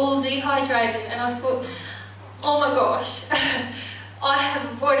 all dehydrated, and I thought, oh my gosh, I have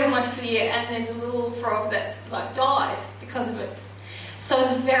avoided my fear, and there's a little frog that's died because of it. So I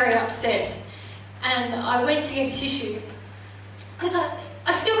was very upset, and I went to get a tissue, because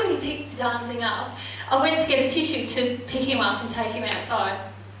I still couldn't pick the darn thing up. I went to get a tissue to pick him up and take him outside.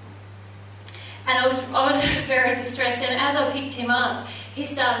 And I was very distressed, and as I picked him up, he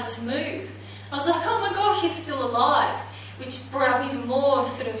started to move. I was like, oh my gosh, he's still alive, which brought up even more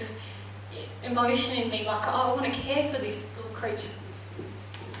sort of emotion in me, I want to care for this little creature.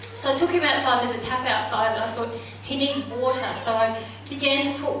 So I took him outside, there's a tap outside, and I thought, he needs water. So I began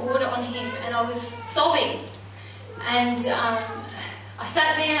to put water on him, and I was sobbing. And I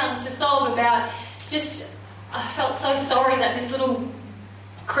sat down to sob about just I felt so sorry that this little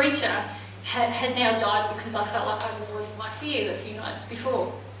creature had now died because I felt like I'd avoided my fear a few nights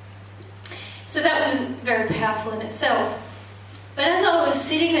before. So that was very powerful in itself. But as I was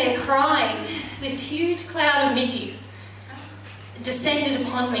sitting there crying, this huge cloud of midges descended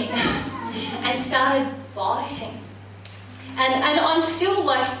upon me and started biting. And I'm still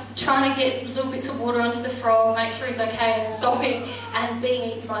like trying to get little bits of water onto the frog, make sure he's okay and sobbing and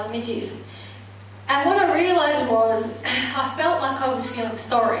being eaten by the midges. And what I realised was I felt like I was feeling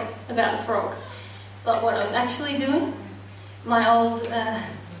sorry about the frog. But what I was actually doing, my old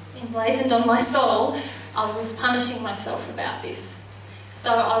emblazoned on my soul, I was punishing myself about this.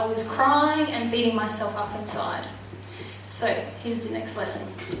 So I was crying and beating myself up inside. So here's the next lesson.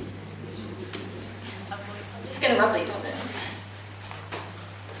 I'm just going to rub these on there.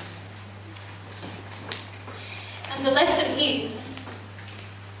 And the lesson is,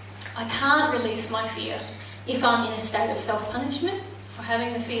 I can't release my fear if I'm in a state of self-punishment for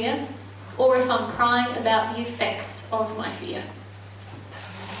having the fear, or if I'm crying about the effects of my fear.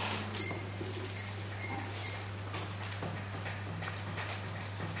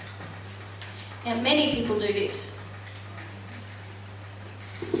 Now, many people do this.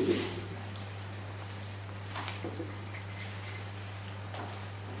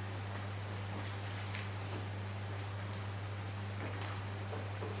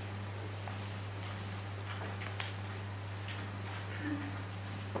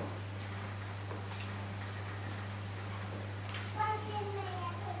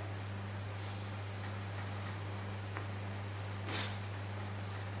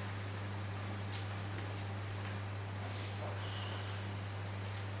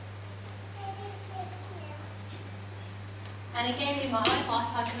 And again, in my own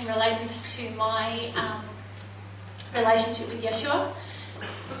life, I can relate this to my relationship with Yeshua.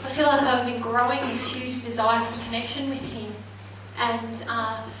 I feel like I've been growing this huge desire for connection with him and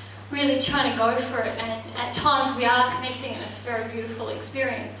really trying to go for it. And at times we are connecting and it's a very beautiful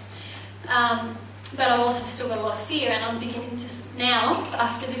experience. But I've also still got a lot of fear, and I'm beginning to now,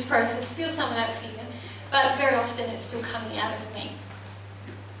 after this process, feel some of that fear. But very often it's still coming out of me.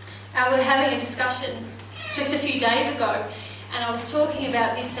 We were having a discussion just a few days ago, and I was talking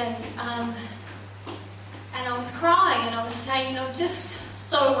about this, and I was crying, and I was saying, I just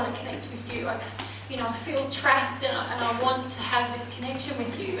so want to connect with you. I feel trapped, and I want to have this connection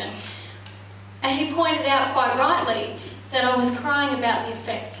with you. And he pointed out quite rightly that I was crying about the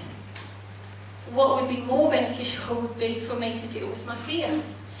effect. What would be more beneficial would be for me to deal with my fear.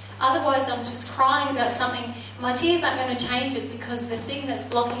 Otherwise, I'm just crying about something. My tears aren't going to change it, because the thing that's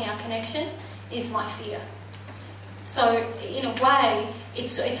blocking our connection is my fear. So, in a way,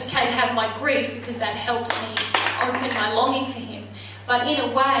 it's okay to have my grief, because that helps me open my longing for him. But in a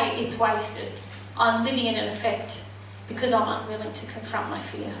way, it's wasted. I'm living in an effect because I'm unwilling to confront my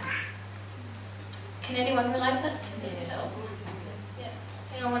fear. Can anyone relate that to themselves? Yeah.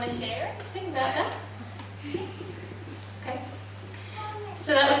 Anyone want to share anything about that? Okay.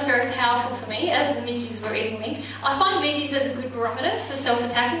 So that was very powerful for me as the midges were eating me. I find midges as a good barometer for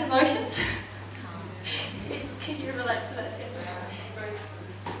self-attacking emotions. Can you relate to that, Tim?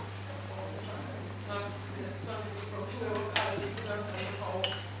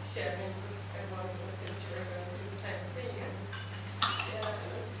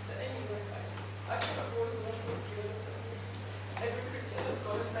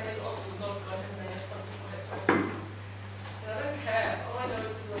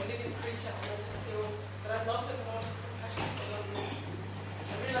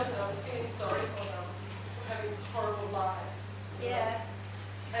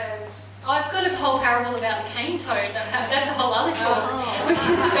 I've got a whole parable about the cane toad. That's a whole other talk, which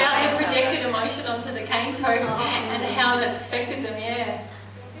is about the projected emotion onto the cane toad and how that's affected them. Yeah.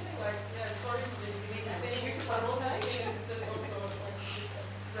 So I'm feeling like, sorry for this. But also, there's also this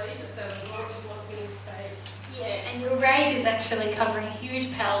rage at them as well, what we need to face. Yeah, and your rage is actually covering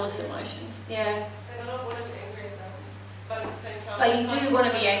huge powerless emotions. Yeah. And I don't want to be angry at them, but at the same time. But you do want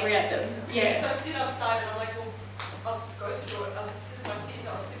to be angry at them. Yeah. So I sit outside and I'm like, well, I'll just go through it. This is my fear,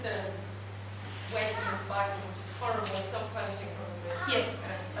 so I'll sit there and wait for them to bite me, which is horrible, self-punishing probably. Yes.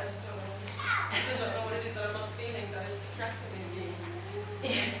 And I just don't know what it is that I'm not feeling that is attracting me.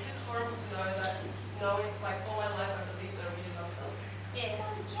 Yeah. It's just horrible to know that, knowing, like, all my life I believe that I really love them. Yeah.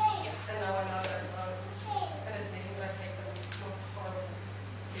 And now I know that I don't. And admitting that I hate them is most horrible.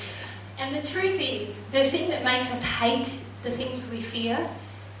 And the truth is, the thing that makes us hate the things we fear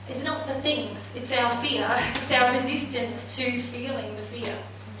is not the things, it's our fear. It's our resistance to feeling the fear.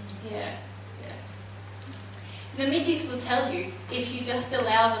 Yeah. The midges will tell you if you just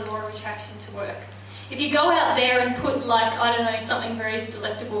allow the law of attraction to work. If you go out there and put, like, I don't know, something very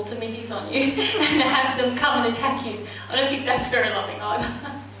delectable to midges on you and have them come and attack you, I don't think that's very loving either.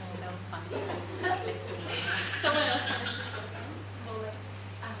 Someone else wanted to talk about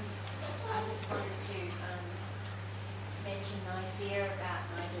I just wanted to mention my fear about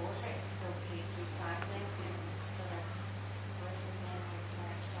my daughter is still PhD cycling, and that I just listened to him is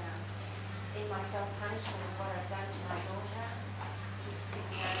that in my self-punishment of what I've done to my daughter, I keep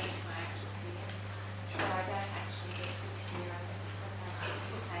skipping over to my actual fear. So I don't actually get to the fear of it because I keep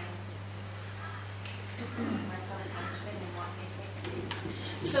just saying my self-punishment and what the effect is.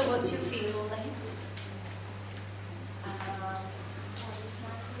 So what's your fear, Lauren? What is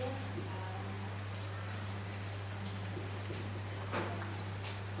my fear?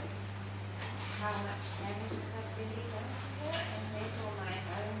 How much damage have I really done to her, and therefore my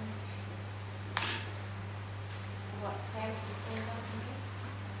own, what damage has been done to me?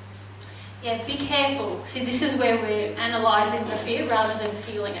 Yeah, be careful. See, this is where we're analysing the fear rather than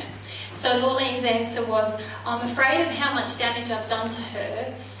feeling it. So Lauren's answer was, I'm afraid of how much damage I've done to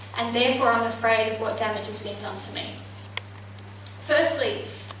her, and therefore I'm afraid of what damage has been done to me. Firstly,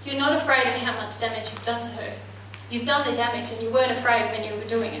 you're not afraid of how much damage you've done to her. You've done the damage and you weren't afraid when you were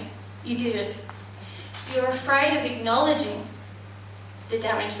doing it. You did it. You're afraid of acknowledging the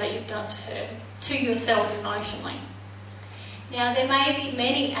damage that you've done to her, to yourself emotionally. Now, there may be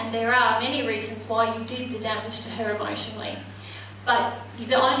many, and there are many reasons why you did the damage to her emotionally, but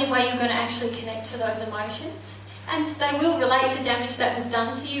the only way you're going to actually connect to those emotions, and they will relate to damage that was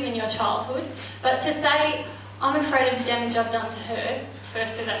done to you in your childhood, but to say, I'm afraid of the damage I've done to her,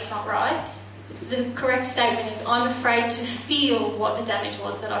 firstly, that's not right. The correct statement is, I'm afraid to feel what the damage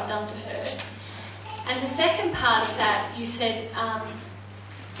was that I've done to her. And the second part of that, you said,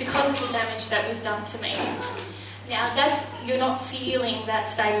 because of the damage that was done to me. Now, you're not feeling that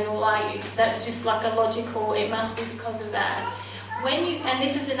state at all, are you? That's just like a logical, it must be because of that. And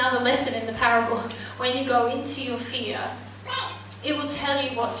this is another lesson in the parable, when you go into your fear, it will tell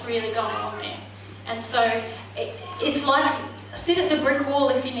you what's really going on there. And so it's like, sit at the brick wall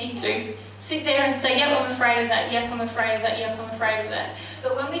if you need to. Sit there and say, yep, I'm afraid of that, yep, I'm afraid of that, yep, I'm afraid of that.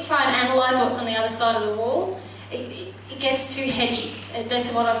 But when we try and analyse what's on the other side of the wall, it gets too heady.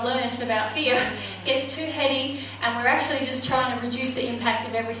 That's what I've learned about fear. It gets too heady, and we're actually just trying to reduce the impact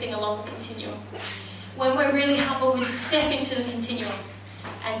of everything along the continuum. When we're really humble, we just step into the continuum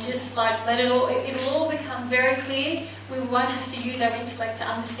and just like let it will all become very clear. We won't have to use our intellect to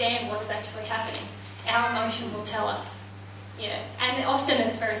understand what's actually happening. Our emotion will tell us. Yeah, and often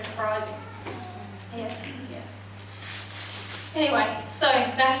it's very surprising. Yeah. Anyway, so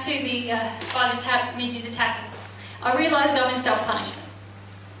back to the by the tap, midges attacking. I realised I'm in self-punishment.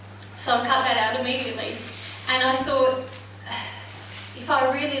 So I cut that out immediately. And I thought, if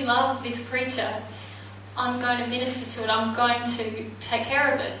I really love this creature, I'm going to minister to it, I'm going to take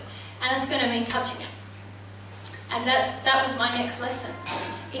care of it. And it's going to mean touching it. And that was my next lesson.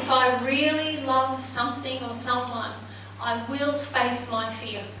 If I really love something or someone, I will face my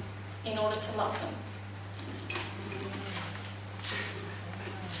fear in order to love them.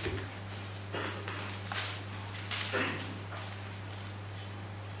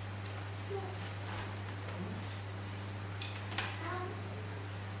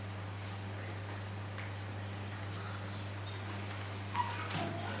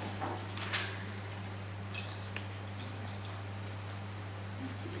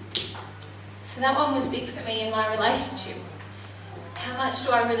 So that one was big for me in my relationship. How much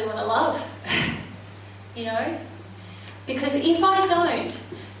do I really want to love? You know? Because if I don't,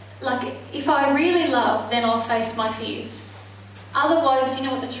 like, if I really love, then I'll face my fears. Otherwise, do you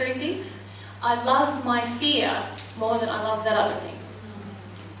know what the truth is? I love my fear more than I love that other thing.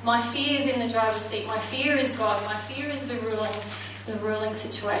 My fear is in the driver's seat. My fear is God. My fear is the ruling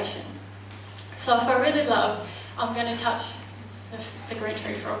situation. So if I really love, I'm going to touch the green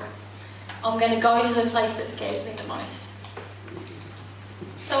tree frog. I'm going to go to the place that scares me the most.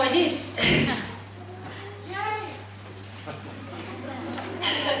 So I did.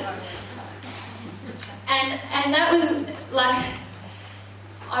 and that was like,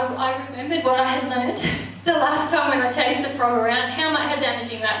 I remembered what I had learned the last time when I chased the frog around, how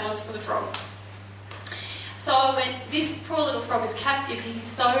damaging that was for the frog. So I went, this poor little frog is captive, he's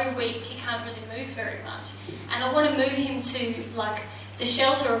so weak, he can't really move very much. And I want to move him to like the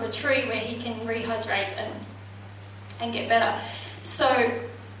shelter of a tree where he can rehydrate and get better. So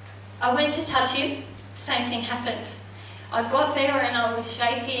I went to touch him, same thing happened. I got there and I was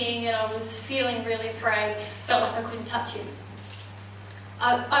shaking and I was feeling really afraid, felt like I couldn't touch him.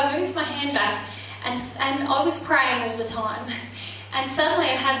 I moved my hand back and I was praying all the time. And suddenly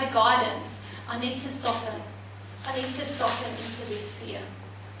I had the guidance. I need to soften. I need to soften into this fear.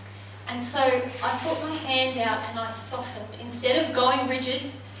 And so I put my hand out and I softened. Instead of going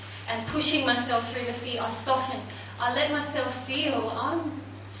rigid and pushing myself through the fear, I softened. I let myself feel, I'm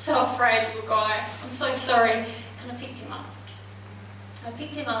so afraid, little guy. I'm so sorry. And I picked him up. I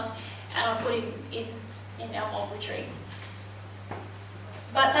picked him up and I put him in our mob retreat.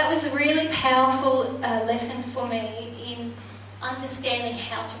 But that was a really powerful lesson for me in understanding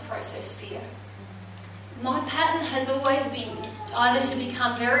how to process fear. My pattern has always been either to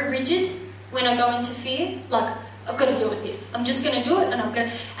become very rigid when I go into fear, like, I've got to deal with this. I'm just going to do it, and I'm going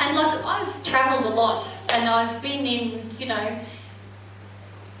to... And, like, I've travelled a lot, and I've been in, you know...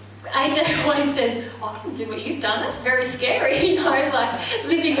 AJ always says, I can do what you've done. That's very scary, you know, like,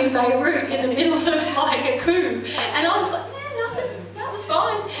 living in Beirut in the middle of, like, a coup. And I was like, nothing. That was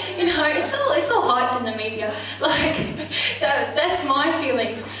fine. You know, it's all hyped in the media. Like, that's my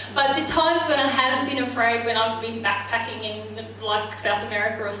feelings. But the times when I have been afraid, when I've been backpacking in, like, South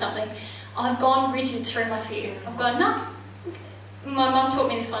America or something, I've gone rigid through my fear. I've gone, no. My mum taught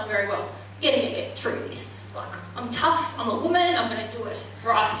me this one very well. Get through this. Like, I'm tough, I'm a woman, I'm going to do it.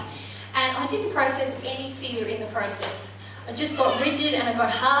 Right. And I didn't process any fear in the process. I just got rigid and I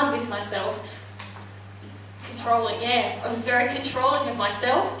got hard with myself. Controlling, yeah. I was very controlling of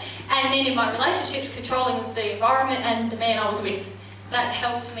myself. And then in my relationships, controlling of the environment and the man I was with. That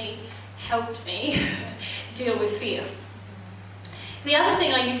helped me deal with fear. The other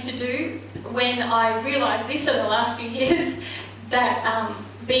thing I used to do when I realised this in the last few years, that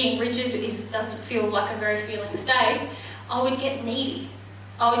being rigid doesn't feel like a very feeling state, I would get needy.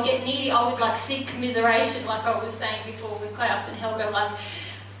 I would like seek commiseration, like I was saying before with Klaus and Helga, like,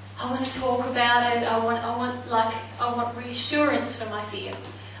 I want to talk about it, I want reassurance for my fear.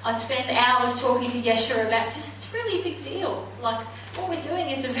 I'd spend hours talking to Yeshua about this. It's really a big deal. Like, what we're doing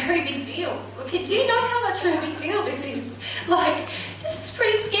is a very big deal. Do you know how much of a big deal this is? Like, this is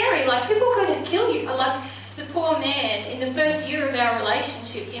pretty scary. Like, people could kill you. Like, the poor man, in the first year of our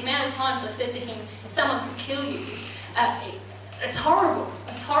relationship, the amount of times I said to him, someone could kill you. It's horrible.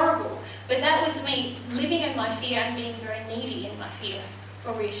 It's horrible. But that was me living in my fear and being very needy in my fear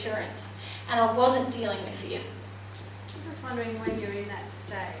for reassurance. And I wasn't dealing with fear. I'm just wondering, when you're in that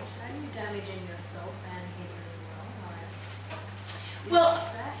stage, are you damaging yourself and him as well? Well,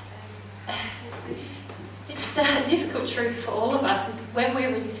 the difficult truth for all of us is when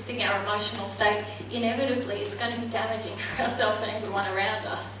we're resisting our emotional state, inevitably it's going to be damaging for ourselves and everyone around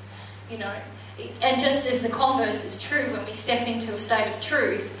us, you know. And just as the converse is true, when we step into a state of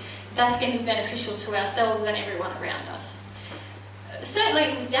truth, that's going to be beneficial to ourselves and everyone around us. Certainly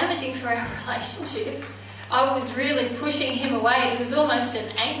it was damaging for our relationship. I was really pushing him away. It was almost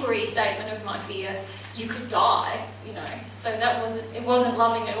an angry statement of my fear. You could die, you know. So it wasn't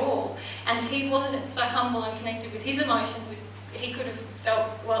loving at all. And if he wasn't so humble and connected with his emotions, he could have felt,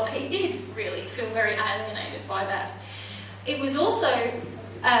 well, he did really feel very alienated by that. It was also,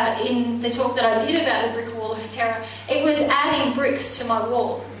 in the talk that I did about the brick wall of terror, it was adding bricks to my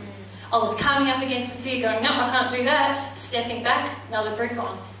wall. I was coming up against the fear, going, no, I can't do that. Stepping back, another brick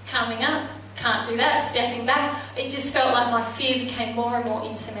on. Coming up, can't do that. Stepping back. It just felt like my fear became more and more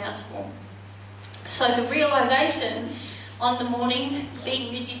insurmountable. So the realisation on the morning,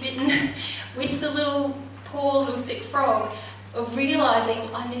 being midgy-bitten with the poor little sick frog, of realising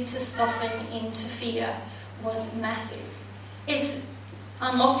I need to soften into fear was massive. It's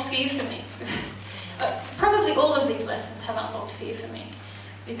unlocked fear for me. Probably all of these lessons have unlocked fear for me,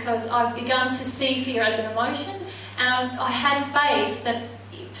 because I've begun to see fear as an emotion, and I had faith that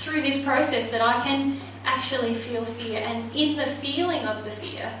through this process that I can actually feel fear, and in the feeling of the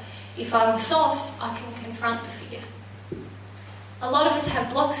fear, if I'm soft, I can confront the fear. A lot of us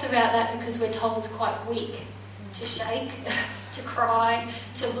have blocks about that because we're told it's quite weak to shake, to cry,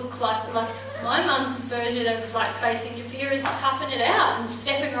 to look like my mum's version of like facing your fear is toughen it out and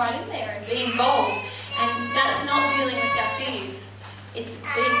stepping right in there and being bold, and that's not dealing with our fears. It's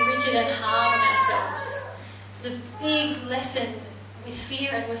being rigid and hard on ourselves. The big lesson with fear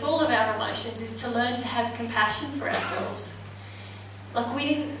and with all of our emotions is to learn to have compassion for ourselves. Like,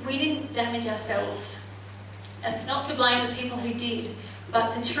 we didn't damage ourselves. And it's not to blame the people who did,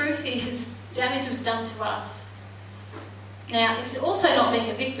 but the truth is damage was done to us. Now, it's also not being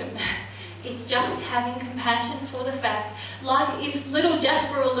a victim. It's just having compassion for the fact, like if little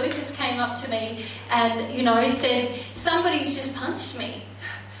Jasper or Lucas came up to me and, you know, said, somebody's just punched me,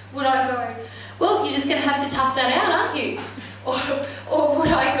 would I go, well, you're just going to have to tough that out, aren't you? Or would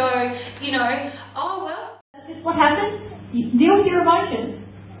I go, you know, oh, well. That's just what happens. You deal with your emotions.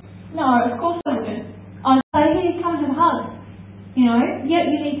 No, of course I wouldn't. I'd say, here, come to the hug. You know, yeah,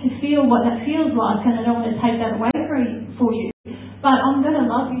 you need to feel what that feels like, and I don't want to take that away for you. But I'm going to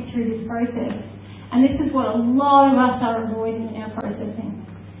love you through this process. And this is what a lot of us are avoiding in our processing.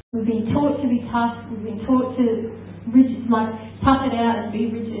 We've been taught to be tough. We've been taught to tough it out and be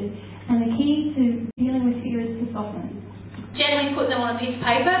rigid. And the key to dealing with fear is to soften. Gently put them on a piece of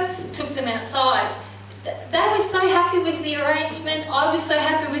paper, took them outside. They were so happy with the arrangement. I was so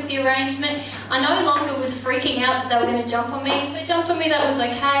happy with the arrangement. I no longer was freaking out that they were going to jump on me. If they jumped on me, that was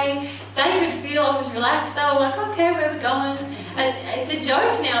okay. They could feel I was relaxed. They were like, okay, where are we going? And it's a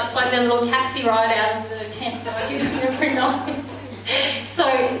joke now. It's like their little taxi ride out of the tent that I give them every night. So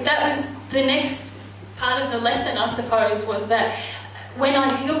that was the next part of the lesson, I suppose, was that when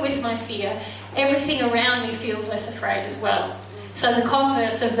I deal with my fear, everything around me feels less afraid as well. So the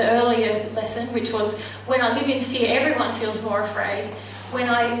converse of the earlier lesson, which was when I live in fear, everyone feels more afraid. When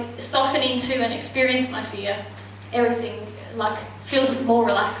I soften into and experience my fear, everything feels more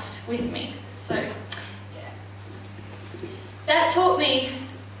relaxed with me. So, yeah. That taught me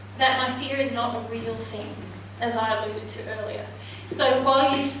that my fear is not a real thing, as I alluded to earlier. So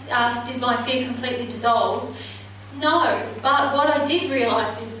while you asked, did my fear completely dissolve? No, but what I did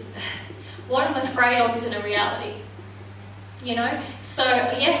realise is what I'm afraid of isn't a reality. You know? So,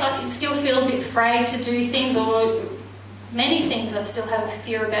 yes, I can still feel a bit afraid to do things, or many things I still have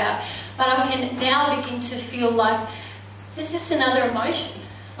fear about, but I can now begin to feel like there's just another emotion,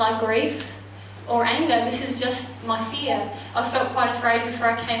 like grief or anger. This is just my fear. I felt quite afraid before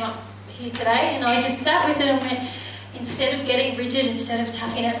I came up here today, and I just sat with it and went, instead of getting rigid, instead of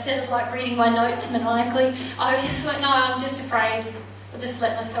toughing out, instead of reading my notes maniacally, I just went, no, I'm just afraid. I'll just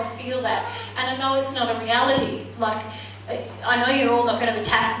let myself feel that. And I know it's not a reality. I know you're all not going to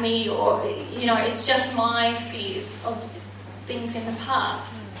attack me, or, you know, it's just my fears of things in the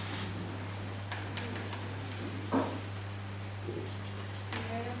past. I was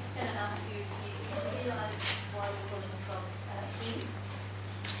just going to ask you, did you realise why you're calling from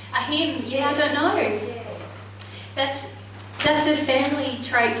A him? Yeah, I don't know. Yeah. That's a family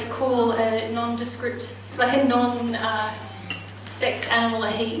trait to call a nondescript, like a non-sex animal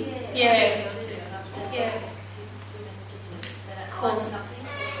a he. Yeah. Yeah. Call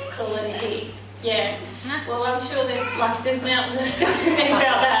it a he. Yeah. Well, I'm sure there's mountains of stuff in there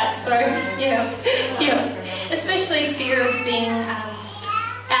about that. So yeah. Especially fear of being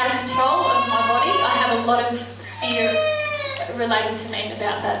out of control of my body. I have a lot of fear relating to me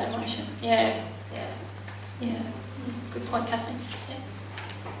about that emotion. Yeah. Good point, Kathleen. Yeah.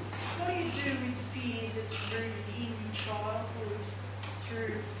 What do you do with fear that's rooted in childhood,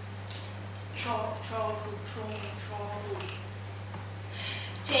 through childhood trauma, childhood?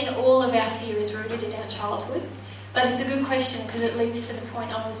 Jen, all of our fear is rooted in our childhood, but it's a good question because it leads to the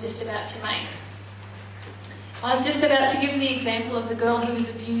point I was just about to make. I was just about to give the example of the girl who was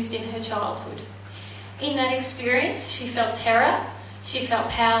abused in her childhood. In that experience, she felt terror, she felt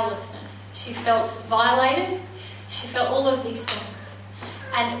powerlessness, she felt violated, she felt all of these things.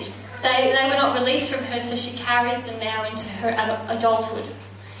 And they were not released from her, so she carries them now into her adulthood.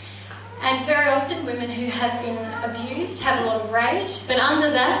 And very often women who have been abused have a lot of rage, but under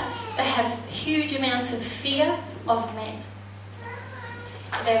that they have huge amounts of fear of men.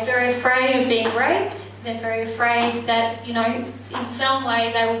 They're very afraid of being raped, they're very afraid that, you know, in some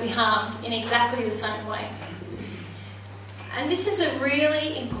way they will be harmed in exactly the same way. And this is a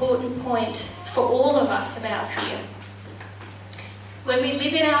really important point for all of us about fear. When we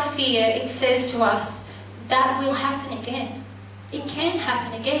live in our fear, it says to us, that will happen again. It can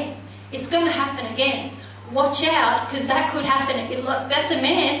happen again. It's going to happen again. Watch out, because that could happen. That's a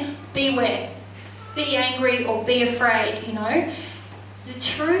man. Beware. Be angry or be afraid, you know. The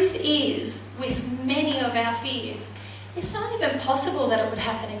truth is, with many of our fears, it's not even possible that it would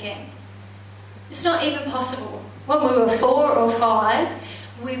happen again. It's not even possible. When we were 4 or 5,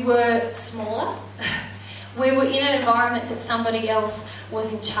 we were smaller. We were in an environment that somebody else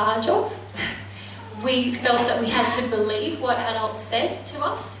was in charge of. We felt that we had to believe what adults said to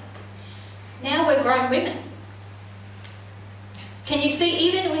us. Now we're grown women. Can you see,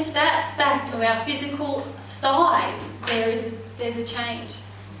 even with that fact of our physical size, there's a change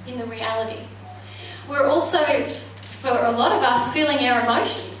in the reality. We're also, for a lot of us, feeling our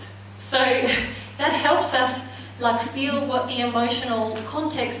emotions. So that helps us feel what the emotional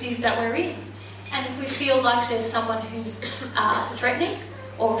context is that we're in. And if we feel like there's someone who's threatening,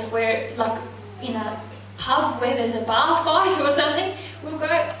 or if we're in a pub where there's a bar fight or something, we'll go,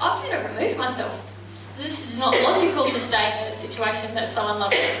 I'm going to remove myself. This is not logical to stay in a situation that's so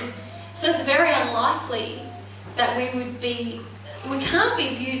unloving. So it's very unlikely that we can't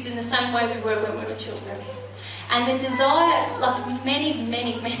be abused in the same way we were when we were children. And the desire, like many,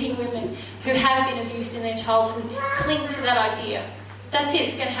 many, many women who have been abused in their childhood, cling to that idea. That's it,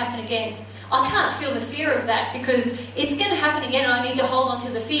 it's going to happen again. I can't feel the fear of that because it's going to happen again and I need to hold on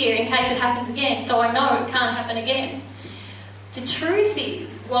to the fear in case it happens again so I know it can't happen again. The truth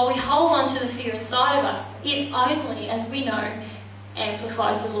is, while we hold on to the fear inside of us, it only, as we know,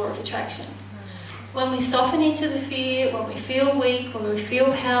 amplifies the law of attraction. When we soften into the fear, when we feel weak, when we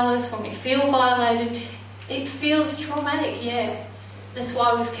feel powerless, when we feel violated, it feels traumatic, yeah. That's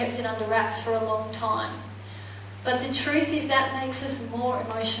why we've kept it under wraps for a long time. But the truth is that makes us more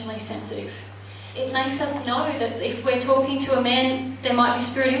emotionally sensitive. It makes us know that if we're talking to a man, there might be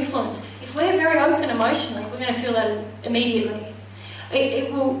spirit influence. If we're very open emotionally, we're going to feel that immediately.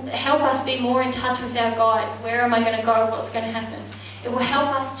 It will help us be more in touch with our guides. Where am I going to go? What's going to happen? It will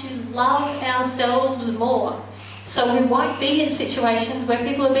help us to love ourselves more. So we won't be in situations where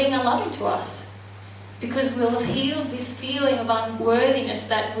people are being unloving to us. Because we'll have healed this feeling of unworthiness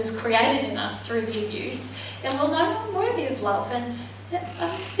that was created in us through the abuse. And we'll know I'm worthy of love. And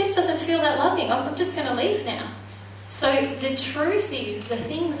this doesn't feel that loving. I'm just going to leave now. So the truth is, the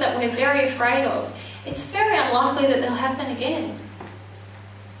things that we're very afraid of, it's very unlikely that they'll happen again.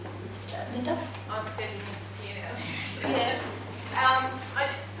 Linda? I'm stepping in here now. Yeah. I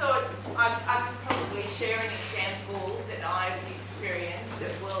just thought I could probably share an example that I've experienced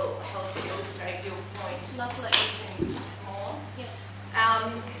that will help to illustrate your point. Lovely. Even more. Yeah.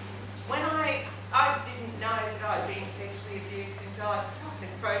 When I didn't know that I'd been sexually abused until I started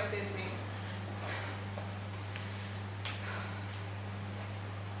processing.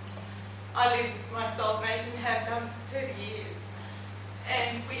 I lived with my soulmate and have done for 30 years.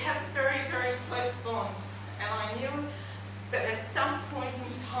 And we have a very, very close bond. And I knew that at some point in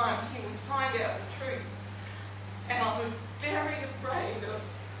time he would find out the truth. And I was very afraid of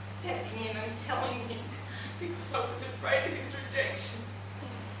stepping in and telling him because I was afraid of his rejection.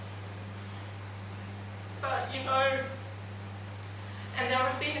 But, you know, and there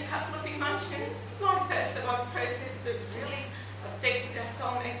have been a couple of emotions like that that I've processed that really affected that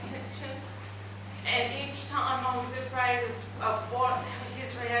soulmate connection. And each time I was afraid of what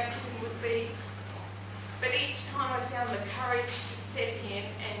his reaction would be. But each time I found the courage to step in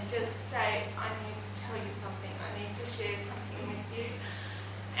and just say, I need to tell you something, I need to share something with you.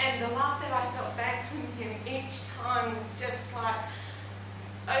 And the love that I felt back from him each time was just like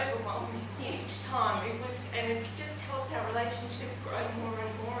overwhelming each time. And it's just helped our relationship grow more and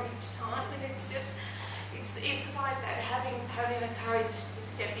more each time. And it's like that, having the courage to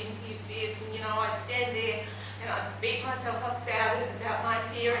step into your fears. And, you know, I stand there and I beat myself up about my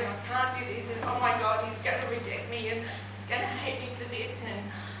fear, and I can't do this, and oh my God, he's going to reject me, and he's going to hate me for this, and,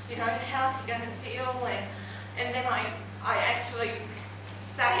 you know, how's he going to feel? And then I actually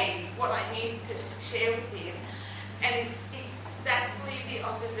say what I need to share with him, and it's exactly the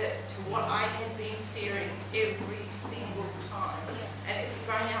opposite to what I had been fearing every single time. And it's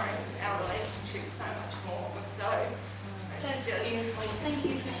grown our relationship so much more. So that's beautiful. Thank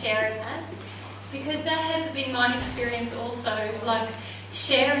you for sharing that. Because that has been my experience also, like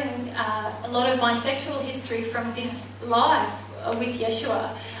sharing a lot of my sexual history from this life with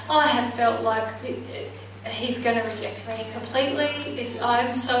Yeshua. I have felt like he's going to reject me completely.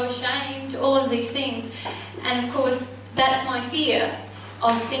 I'm so ashamed, all of these things. And of course, that's my fear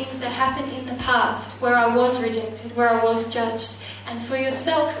of things that happened in the past where I was rejected, where I was judged. And for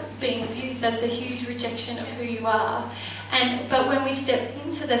yourself being abused, that's a huge rejection of who you are. But when we step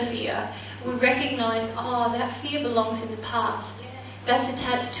into the fear, we recognise, that fear belongs in the past. That's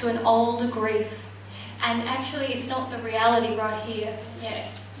attached to an older grief. And actually, it's not the reality right here. Yeah.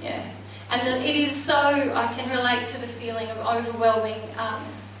 And it is so, I can relate to the feeling of overwhelming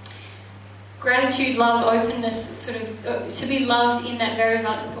gratitude, love, openness, sort of, to be loved in that very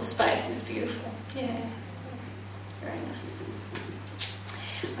vulnerable space is beautiful. Yeah. Very nice.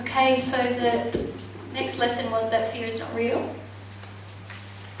 Okay, so the next lesson was that fear is not real.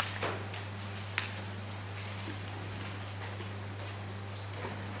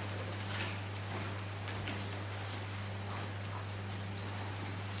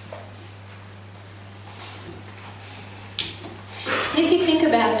 And if you think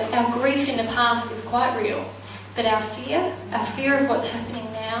about it, our grief in the past is quite real, but our fear of what's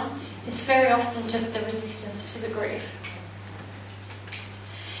happening now, is very often just the resistance to the grief.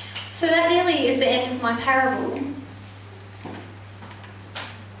 So that nearly is the end of my parable.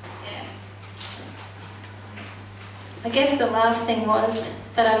 Yeah. I guess the last thing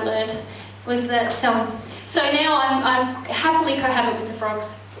that I learned was that, so now I happily cohabit with the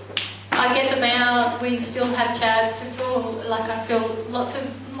frogs. I get them out, we still have chats, it's all like I feel lots of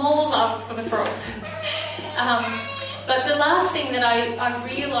more love for the frogs. But the last thing that I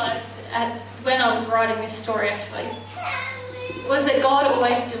realised when I was writing this story actually was that God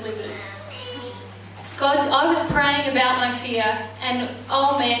always delivers. I was praying about my fear, and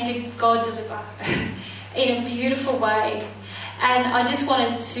oh man, did God deliver in a beautiful way. And I just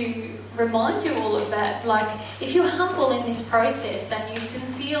wanted to remind you all of that. Like, if you're humble in this process and you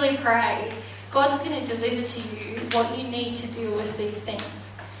sincerely pray, God's going to deliver to you what you need to deal with these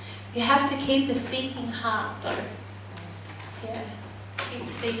things. You have to keep a seeking heart, though. Yeah, keep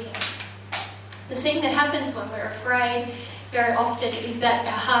seeking. The thing that happens when we're afraid very often is that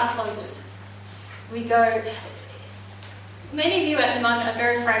our heart closes. We go... Many of you at the moment are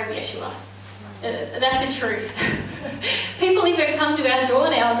very afraid of Yeshua. That's the truth. People even come to our door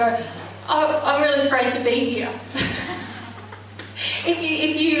now and go, oh, I'm really afraid to be here.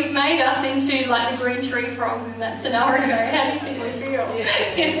 If you made us into like the green tree frogs in that scenario, how do you think we feel?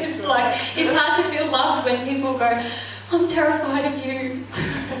 It's like, it's hard to feel loved when people go, I'm terrified of you.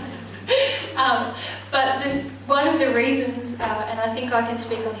 But one of the reasons, and I think I can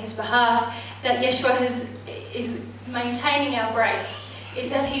speak on his behalf, that Yeshua is maintaining our break is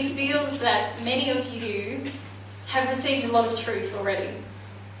that he feels that many of you have received a lot of truth already.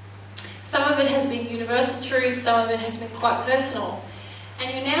 Some of it has been universal truth, some of it has been quite personal, and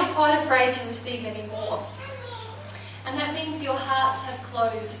you're now quite afraid to receive any more. And that means your hearts have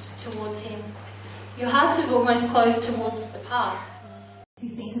closed towards him. Your hearts have almost closed towards the path. If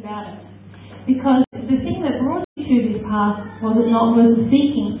you think about it. Because the thing that brought you to this path was the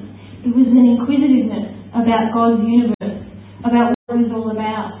seeking. It was an inquisitiveness about God's universe, about what it was all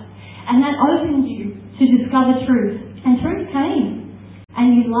about. And that opened you to discover truth. And truth came.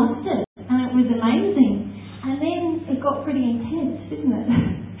 And you loved it. And it was amazing. And then it got pretty intense, didn't it?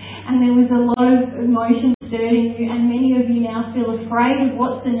 And there was a lot of emotion stirred in you, and many of you now feel afraid of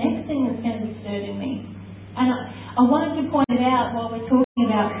what's the next thing that's going to be stirred in me. And I wanted to point it out while we're talking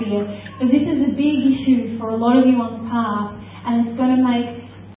about fear, that this is a big issue for a lot of you on the path, and it's going to make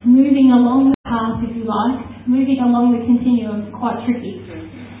moving along the path, if you like, moving along the continuum quite tricky.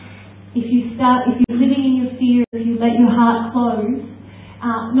 If you're living in your fear, if you let your heart close,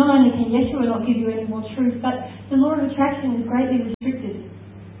 not only can Yeshua not give you any more truth, but the law of attraction is greatly restricted.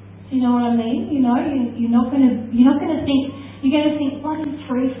 Do you know what I mean? You know, you're not going to think, bloody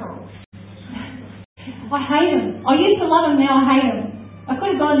tree frogs. I hate them. I used to love them, now I hate them. I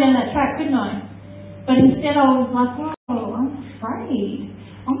could have gone down that track, couldn't I? But instead I was like, oh, I'm afraid.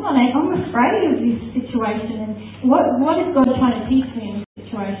 I'm afraid of this situation, and what is God trying to teach me in this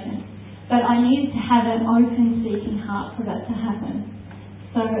situation? But I needed to have an open, seeking heart for that to happen.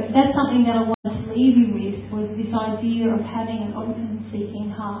 So that's something that I wanted to leave you with, was this idea of having an open, seeking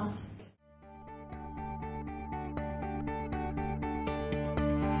heart.